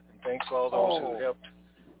great. And thanks to all those who helped,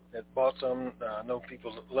 that bought some. I know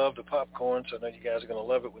people love the popcorn, so I know you guys are going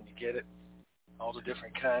to love it when you get it. All the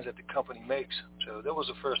different kinds that the company makes. So that was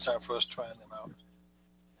the first time for us trying them out. And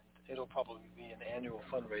it'll probably be an annual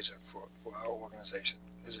fundraiser for our organization.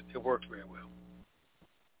 It worked very well.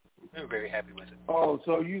 We were very happy with it. Oh,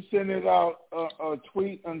 so you sent it out a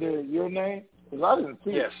tweet under your name? Because I didn't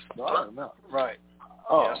see it. Yes. So I don't know. Right.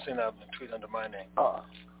 Oh. Yeah, I sent out a tweet under my name.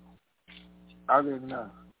 I didn't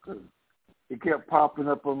know. Cause it kept popping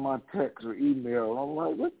up on my text or email. I'm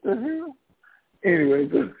like, what the hell? Anyway,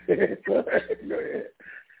 go ahead.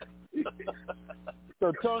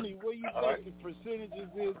 So, Tony, what do you think the percentages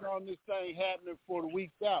is on this thing happening for the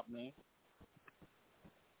weeks out, man?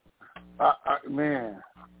 Man,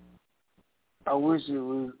 I wish it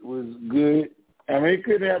was good. I mean, it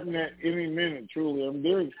could happen at any minute, truly. I'm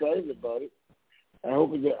very excited about it.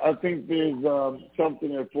 I think there's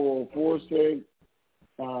something that 404 said.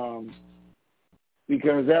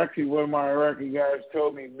 because actually one of my Iraqi guys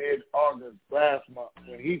told me mid-August last month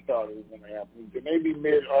when he thought it was going to happen. He said maybe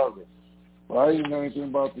mid-August. Well, I didn't know anything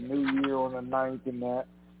about the new year on the 9th and that.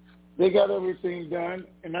 They got everything done,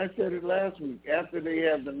 and I said it last week. After they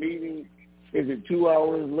have the meeting, is it 2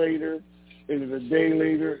 hours later? Is it a day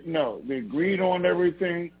later? No, they agreed on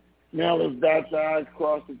everything. Now let's dot the I's,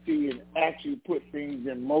 cross the T, and actually put things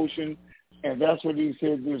in motion. And that's what he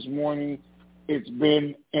said this morning. It's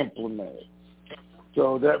been implemented.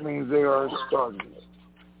 So that means they are starting it.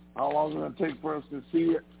 How long is it going to take for us to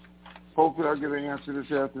see it? Hopefully I'll get an answer this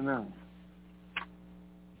afternoon.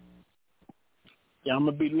 Yeah, I'm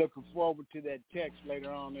going to be looking forward to that text later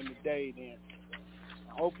on in the day then.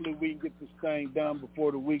 Hopefully we can get this thing done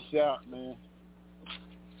before the week's out, man.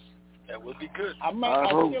 That would be good. I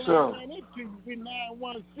hope so. Ain't ran into you. We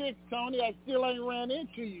 916, Tony. I still ain't ran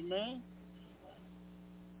into you, man.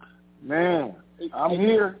 Man, I'm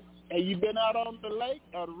here. Have you been out on the lake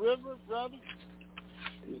or the river, brother?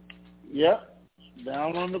 Yep.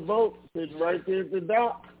 Down on the boat, sitting right there at the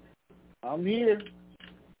dock. I'm here.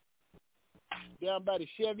 Down by the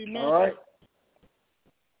Chevy, man? All right.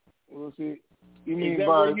 We'll see. You mean that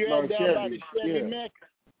by where you at, down Chevy? by the Chevy, yeah. Mecca?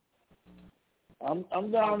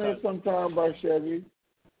 I'm down there sometime by Chevy,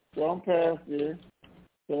 so I'm past there.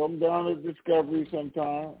 So I'm down at Discovery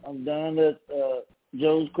sometime. I'm down at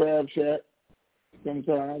Joe's Crab Shack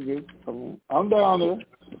sometime. I'm down there.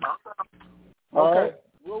 All right.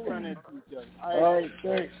 We'll run into each other. All right,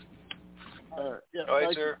 thanks. All right, yeah, all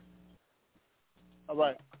right, sir. All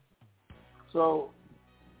right. So,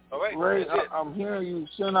 all right, Ray, I'm hearing you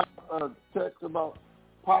send out a text about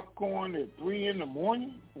popcorn at 3 in the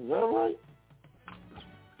morning. Is that right?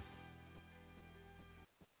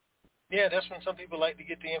 Yeah, that's when some people like to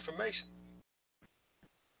get the information.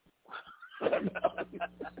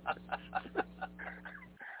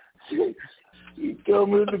 You told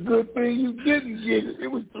me the good thing you didn't get it. It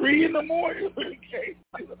was 3 in the morning. Okay.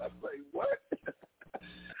 I was like, what?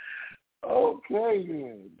 Okay,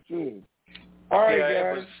 then. Good. All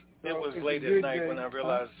right, guys. It was late at night when I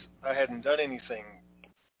realized I hadn't done anything,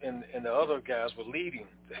 and the other guys were leading.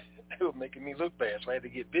 They were making me look bad, so I had to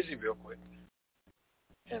get busy real quick.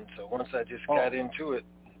 And so once I just got into it,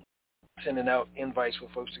 sending out invites for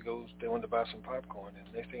folks to go, they wanted to buy some popcorn, and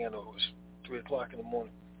next thing I know, it was 3 o'clock in the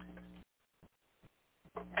morning.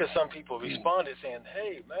 Because some people responded saying,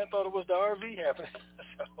 hey, man, I thought it was the RV happening.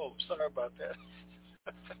 So sorry about that.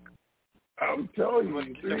 I'm telling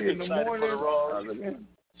you, 3 in the morning.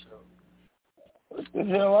 What the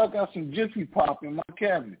hell? I got some Jiffy Pop in my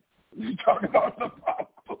cabinet. You talking about the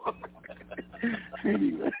popcorn?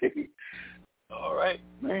 Anyway. All right.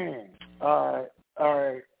 Man. All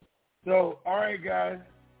right. So, all right, guys.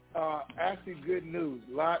 Actually, good news.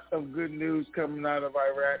 A lot of good news coming out of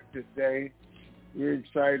Iraq today. We're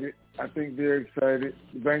excited. I think they're excited.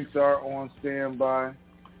 The banks are on standby.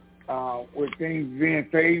 With things being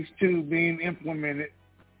phase 2 being implemented,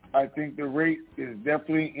 I think the rate is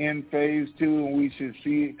definitely in phase 2, and we should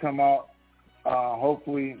see it come out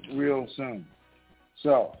hopefully real soon.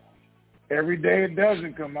 So, every day it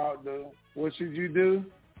doesn't come out, though, what should you do?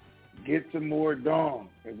 Get some more Dawn.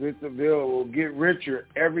 If it's available, get richer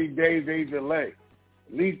every day they delay.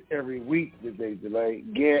 At least every week that they delay,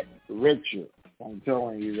 get richer. I'm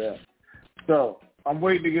telling you that. So I'm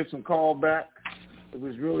waiting to get some callbacks. If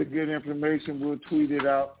it's really good information, we'll tweet it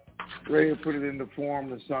out. Ray will put it in the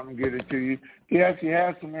form or something, get it to you. He actually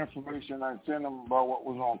has some information I sent him about what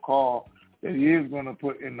was on call that he is going to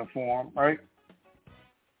put in the form, right?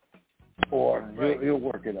 Or he'll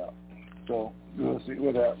work it out. So we'll see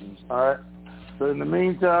what happens. All right. So in the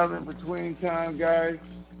meantime, in between time, guys,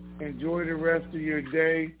 enjoy the rest of your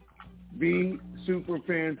day. Be super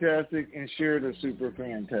fantastic and share the super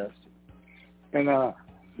fantastic. And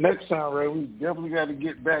next time, Ray, we definitely got to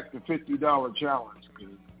get back to $50 challenge.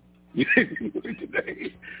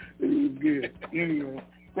 Today it was good. Anyway,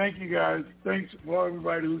 thank you guys. Thanks for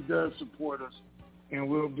everybody who does support us, and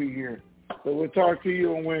we'll be here. So we'll talk to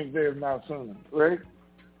you on Wednesday, if not sooner. Right?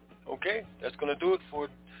 Okay, that's going to do it for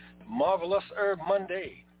Marvelous Herb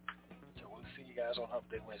Monday. So we'll see you guys on Hump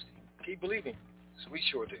Day Wednesday. Keep believing. So we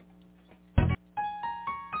sure do.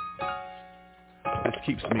 This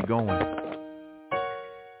keeps me going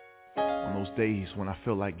on those days when I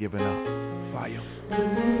feel like giving up. Fire.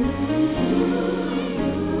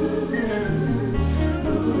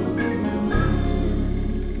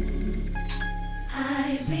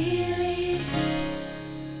 I believe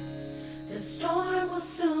the storm will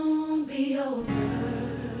soon be over.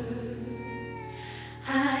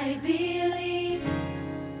 I believe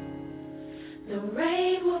the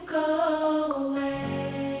rain will go away.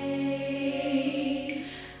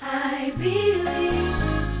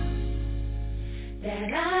 believe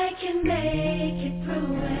that I can make it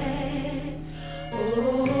through it.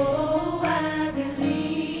 Oh, I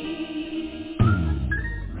believe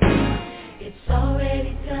it's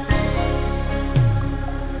already done.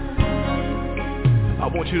 I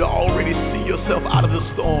want you to already see yourself out of the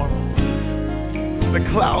storm. The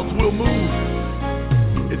clouds will move.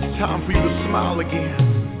 It's time for you to smile again.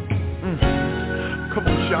 Come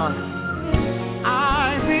on, Sean.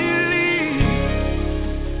 I believe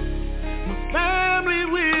my family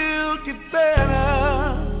will get better.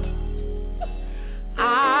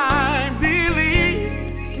 I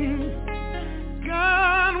believe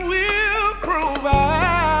God will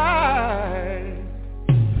provide.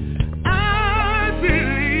 I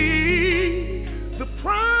believe the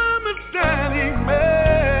promise that He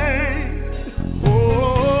made.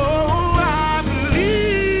 Oh, I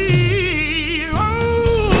believe.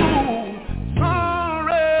 Oh, it's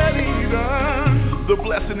already done. The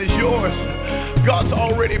blessing is yours. God's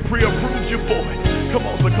already pre-approved you for it. Come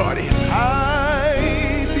on, Zacardi.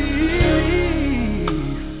 I believe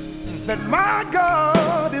that my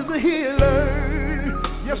God is a healer.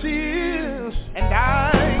 Yes, He is. And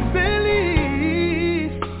I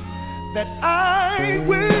believe that I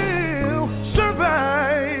will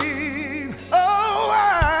survive. Oh,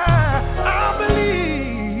 I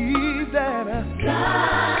believe that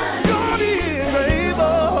God is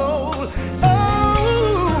able.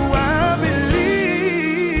 Oh, I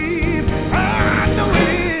believe. I know it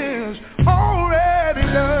is already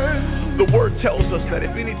done. The word tells us that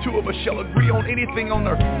if any two of us shall agree on anything on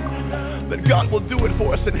earth, that God will do it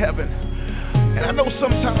for us in heaven. And I know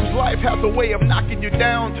sometimes life has a way of knocking you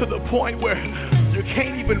down to the point where you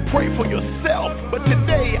can't even pray for yourself. But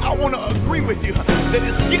today I want to agree with you that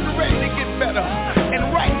it's getting ready to get better.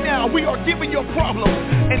 And right now we are giving your problem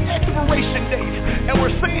an expiration date. And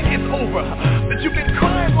we're saying it's over. That you've been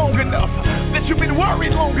crying long enough. That you've been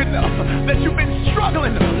worried long enough. That you've been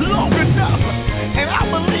struggling long enough. And I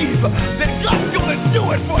believe that God's going to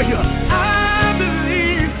do it for you. I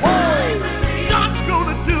believe God's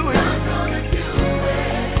going to do it.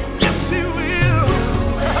 Yes, He will.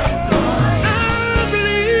 I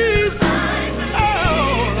believe.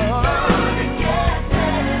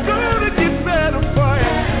 Gonna get better for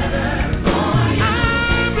you. I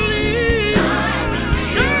believe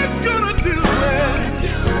God's gonna do it.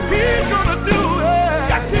 He's gonna do it.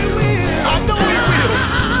 Yes, He will. I know He will.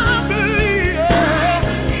 I believe.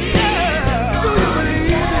 Do you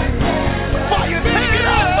believe it? Fire, take it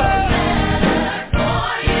up.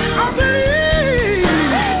 I believe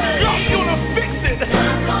God's gonna fix it.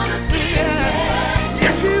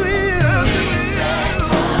 Yes, He will.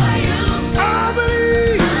 I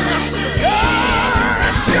believe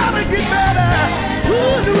God's gonna get better. Who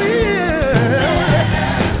will?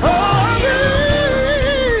 Oh, I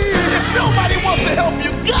believe. If nobody wants to help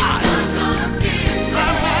you, God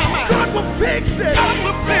will fix it. God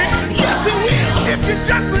will fix it. Yes, He will. If you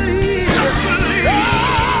just believe.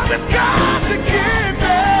 Oh, it's got to get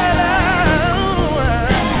better.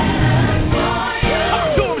 Talk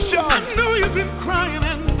to him, Sean. I know you've been crying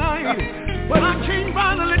at night, but I came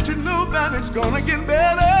by to let you know that it's gonna get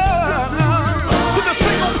better. To the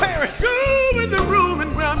single parent, go in the room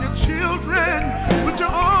and grab your children, put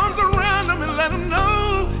your arms around them and let them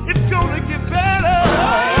know it's gonna get better.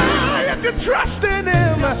 If you trust in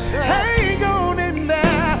Him, hang on in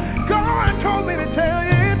there. God told me to tell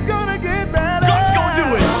you it's gonna get better. God's gonna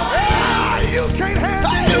do it. You can't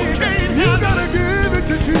handle it. You gotta give it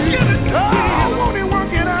to Jesus. Oh, won't He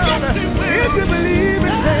work it out? If you believe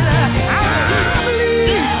it, say that. I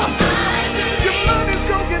believe. Your money's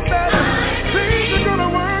gonna get better. Things are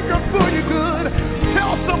gonna work out for you good.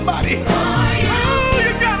 Tell somebody. Oh,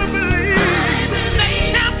 you gotta believe. That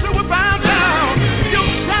cancer will bow down. Your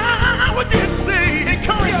child will get saved.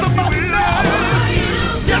 Encourage somebody now.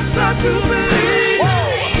 Yes, I do believe.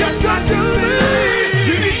 Yes, I do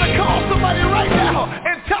believe. You need to call somebody right now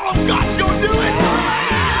and tell them God's gonna do it.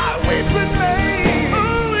 We've been made.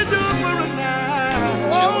 Oh, we do it for a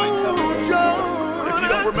night. Oh, Joe. If you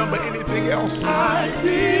don't remember anything else, I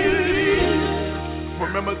believe.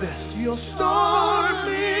 Remember this. Your storm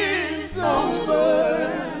is over.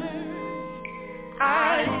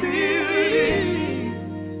 I believe.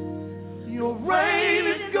 Your rain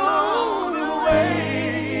is gone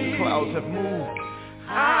away. Clouds have moved.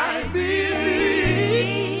 I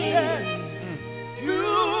believe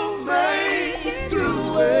you'll make it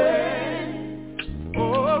through it.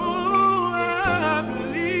 Oh, I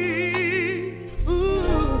believe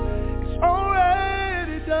it's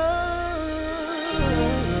already done.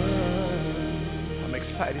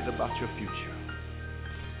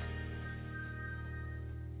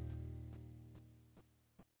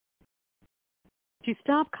 To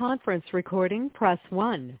stop conference recording, press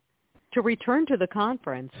 1. To return to the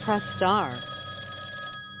conference, press star.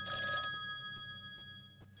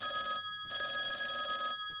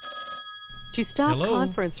 To stop Hello?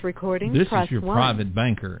 conference recording, This press is your 1. private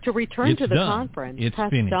banker. To return It's to the done. conference, It's press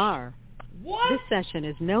finished. star. What? This session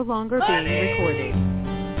is no longer being recorded.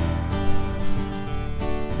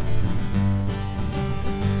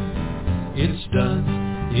 It's done.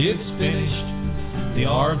 It's finished. The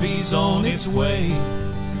RV's on its way.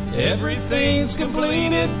 Everything's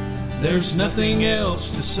completed. There's nothing else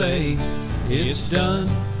to say. It's done.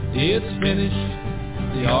 It's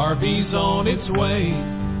finished. The RV's on its way.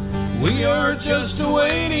 We are just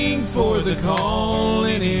waiting for the call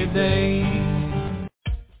any day.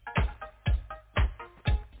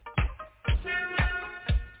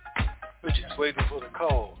 We're just waiting for the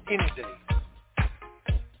call any day.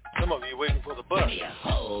 Some of you waiting for the bus. Give me a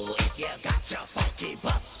hole if you got your funky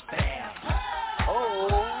bus fare.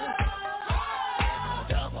 Oh.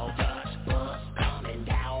 Double Dutch bus coming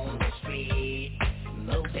down the street,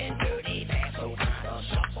 moving dirty fast, so kinda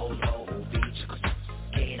shuffle your feet.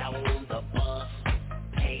 Get on the bus,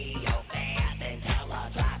 pay your fare, then tell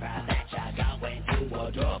the driver that you're going to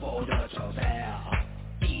a double Dutch affair.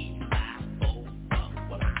 E-5-4,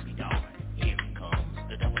 well I be darned, here it comes,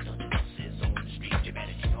 the double Dutch bus is on the street, you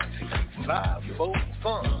better get on. 5-4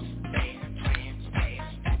 fun.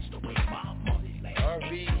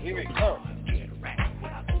 RV, here it comes.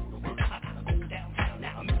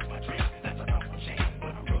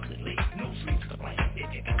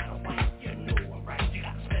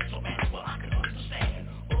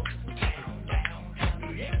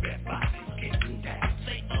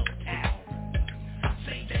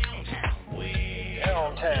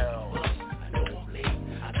 Downtown.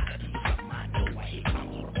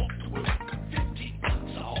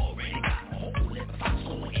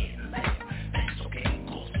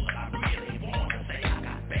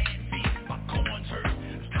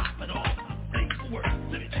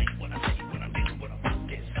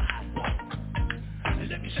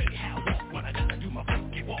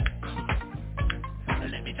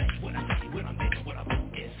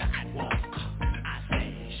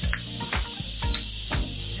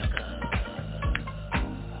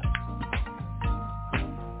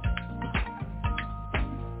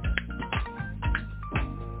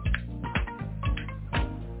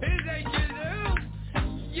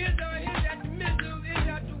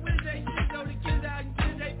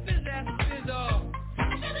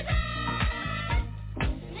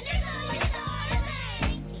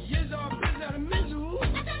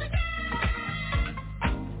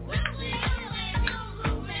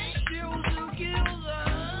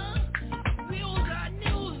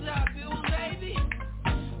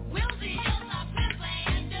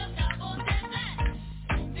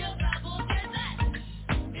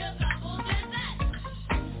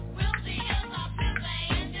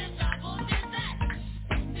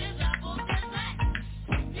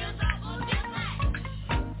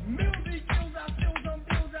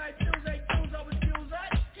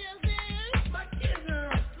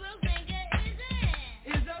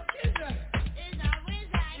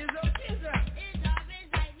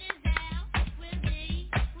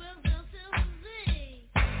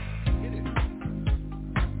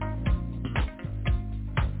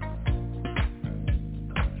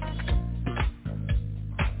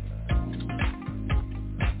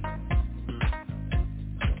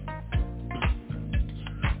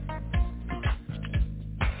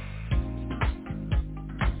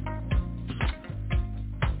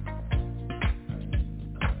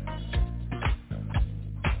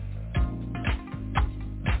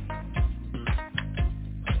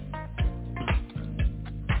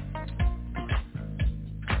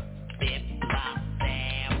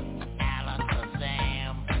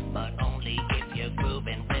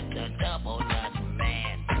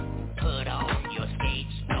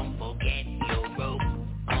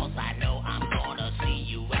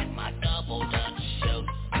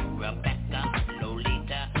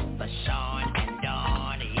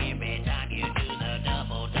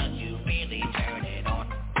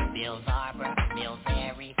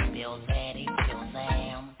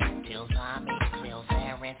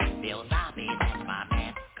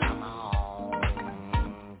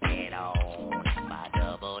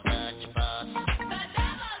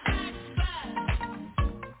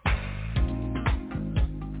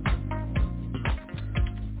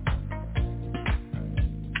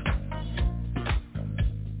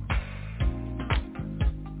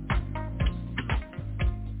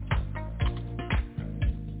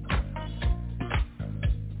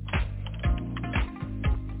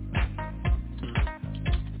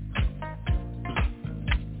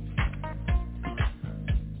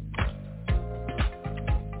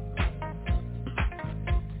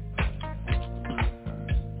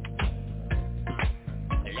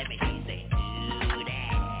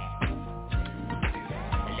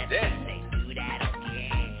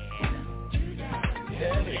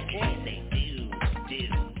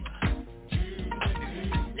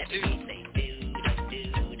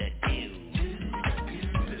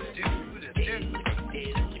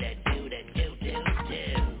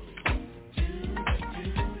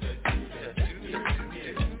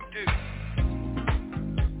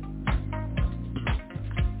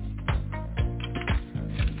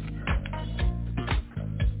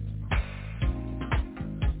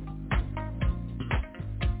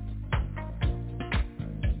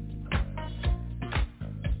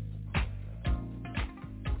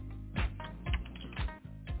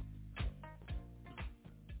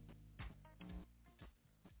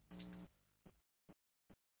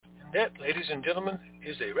 That, ladies and gentlemen,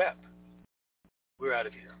 is a wrap. We're out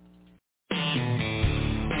of here.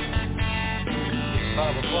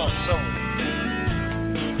 5 o'clock somewhere.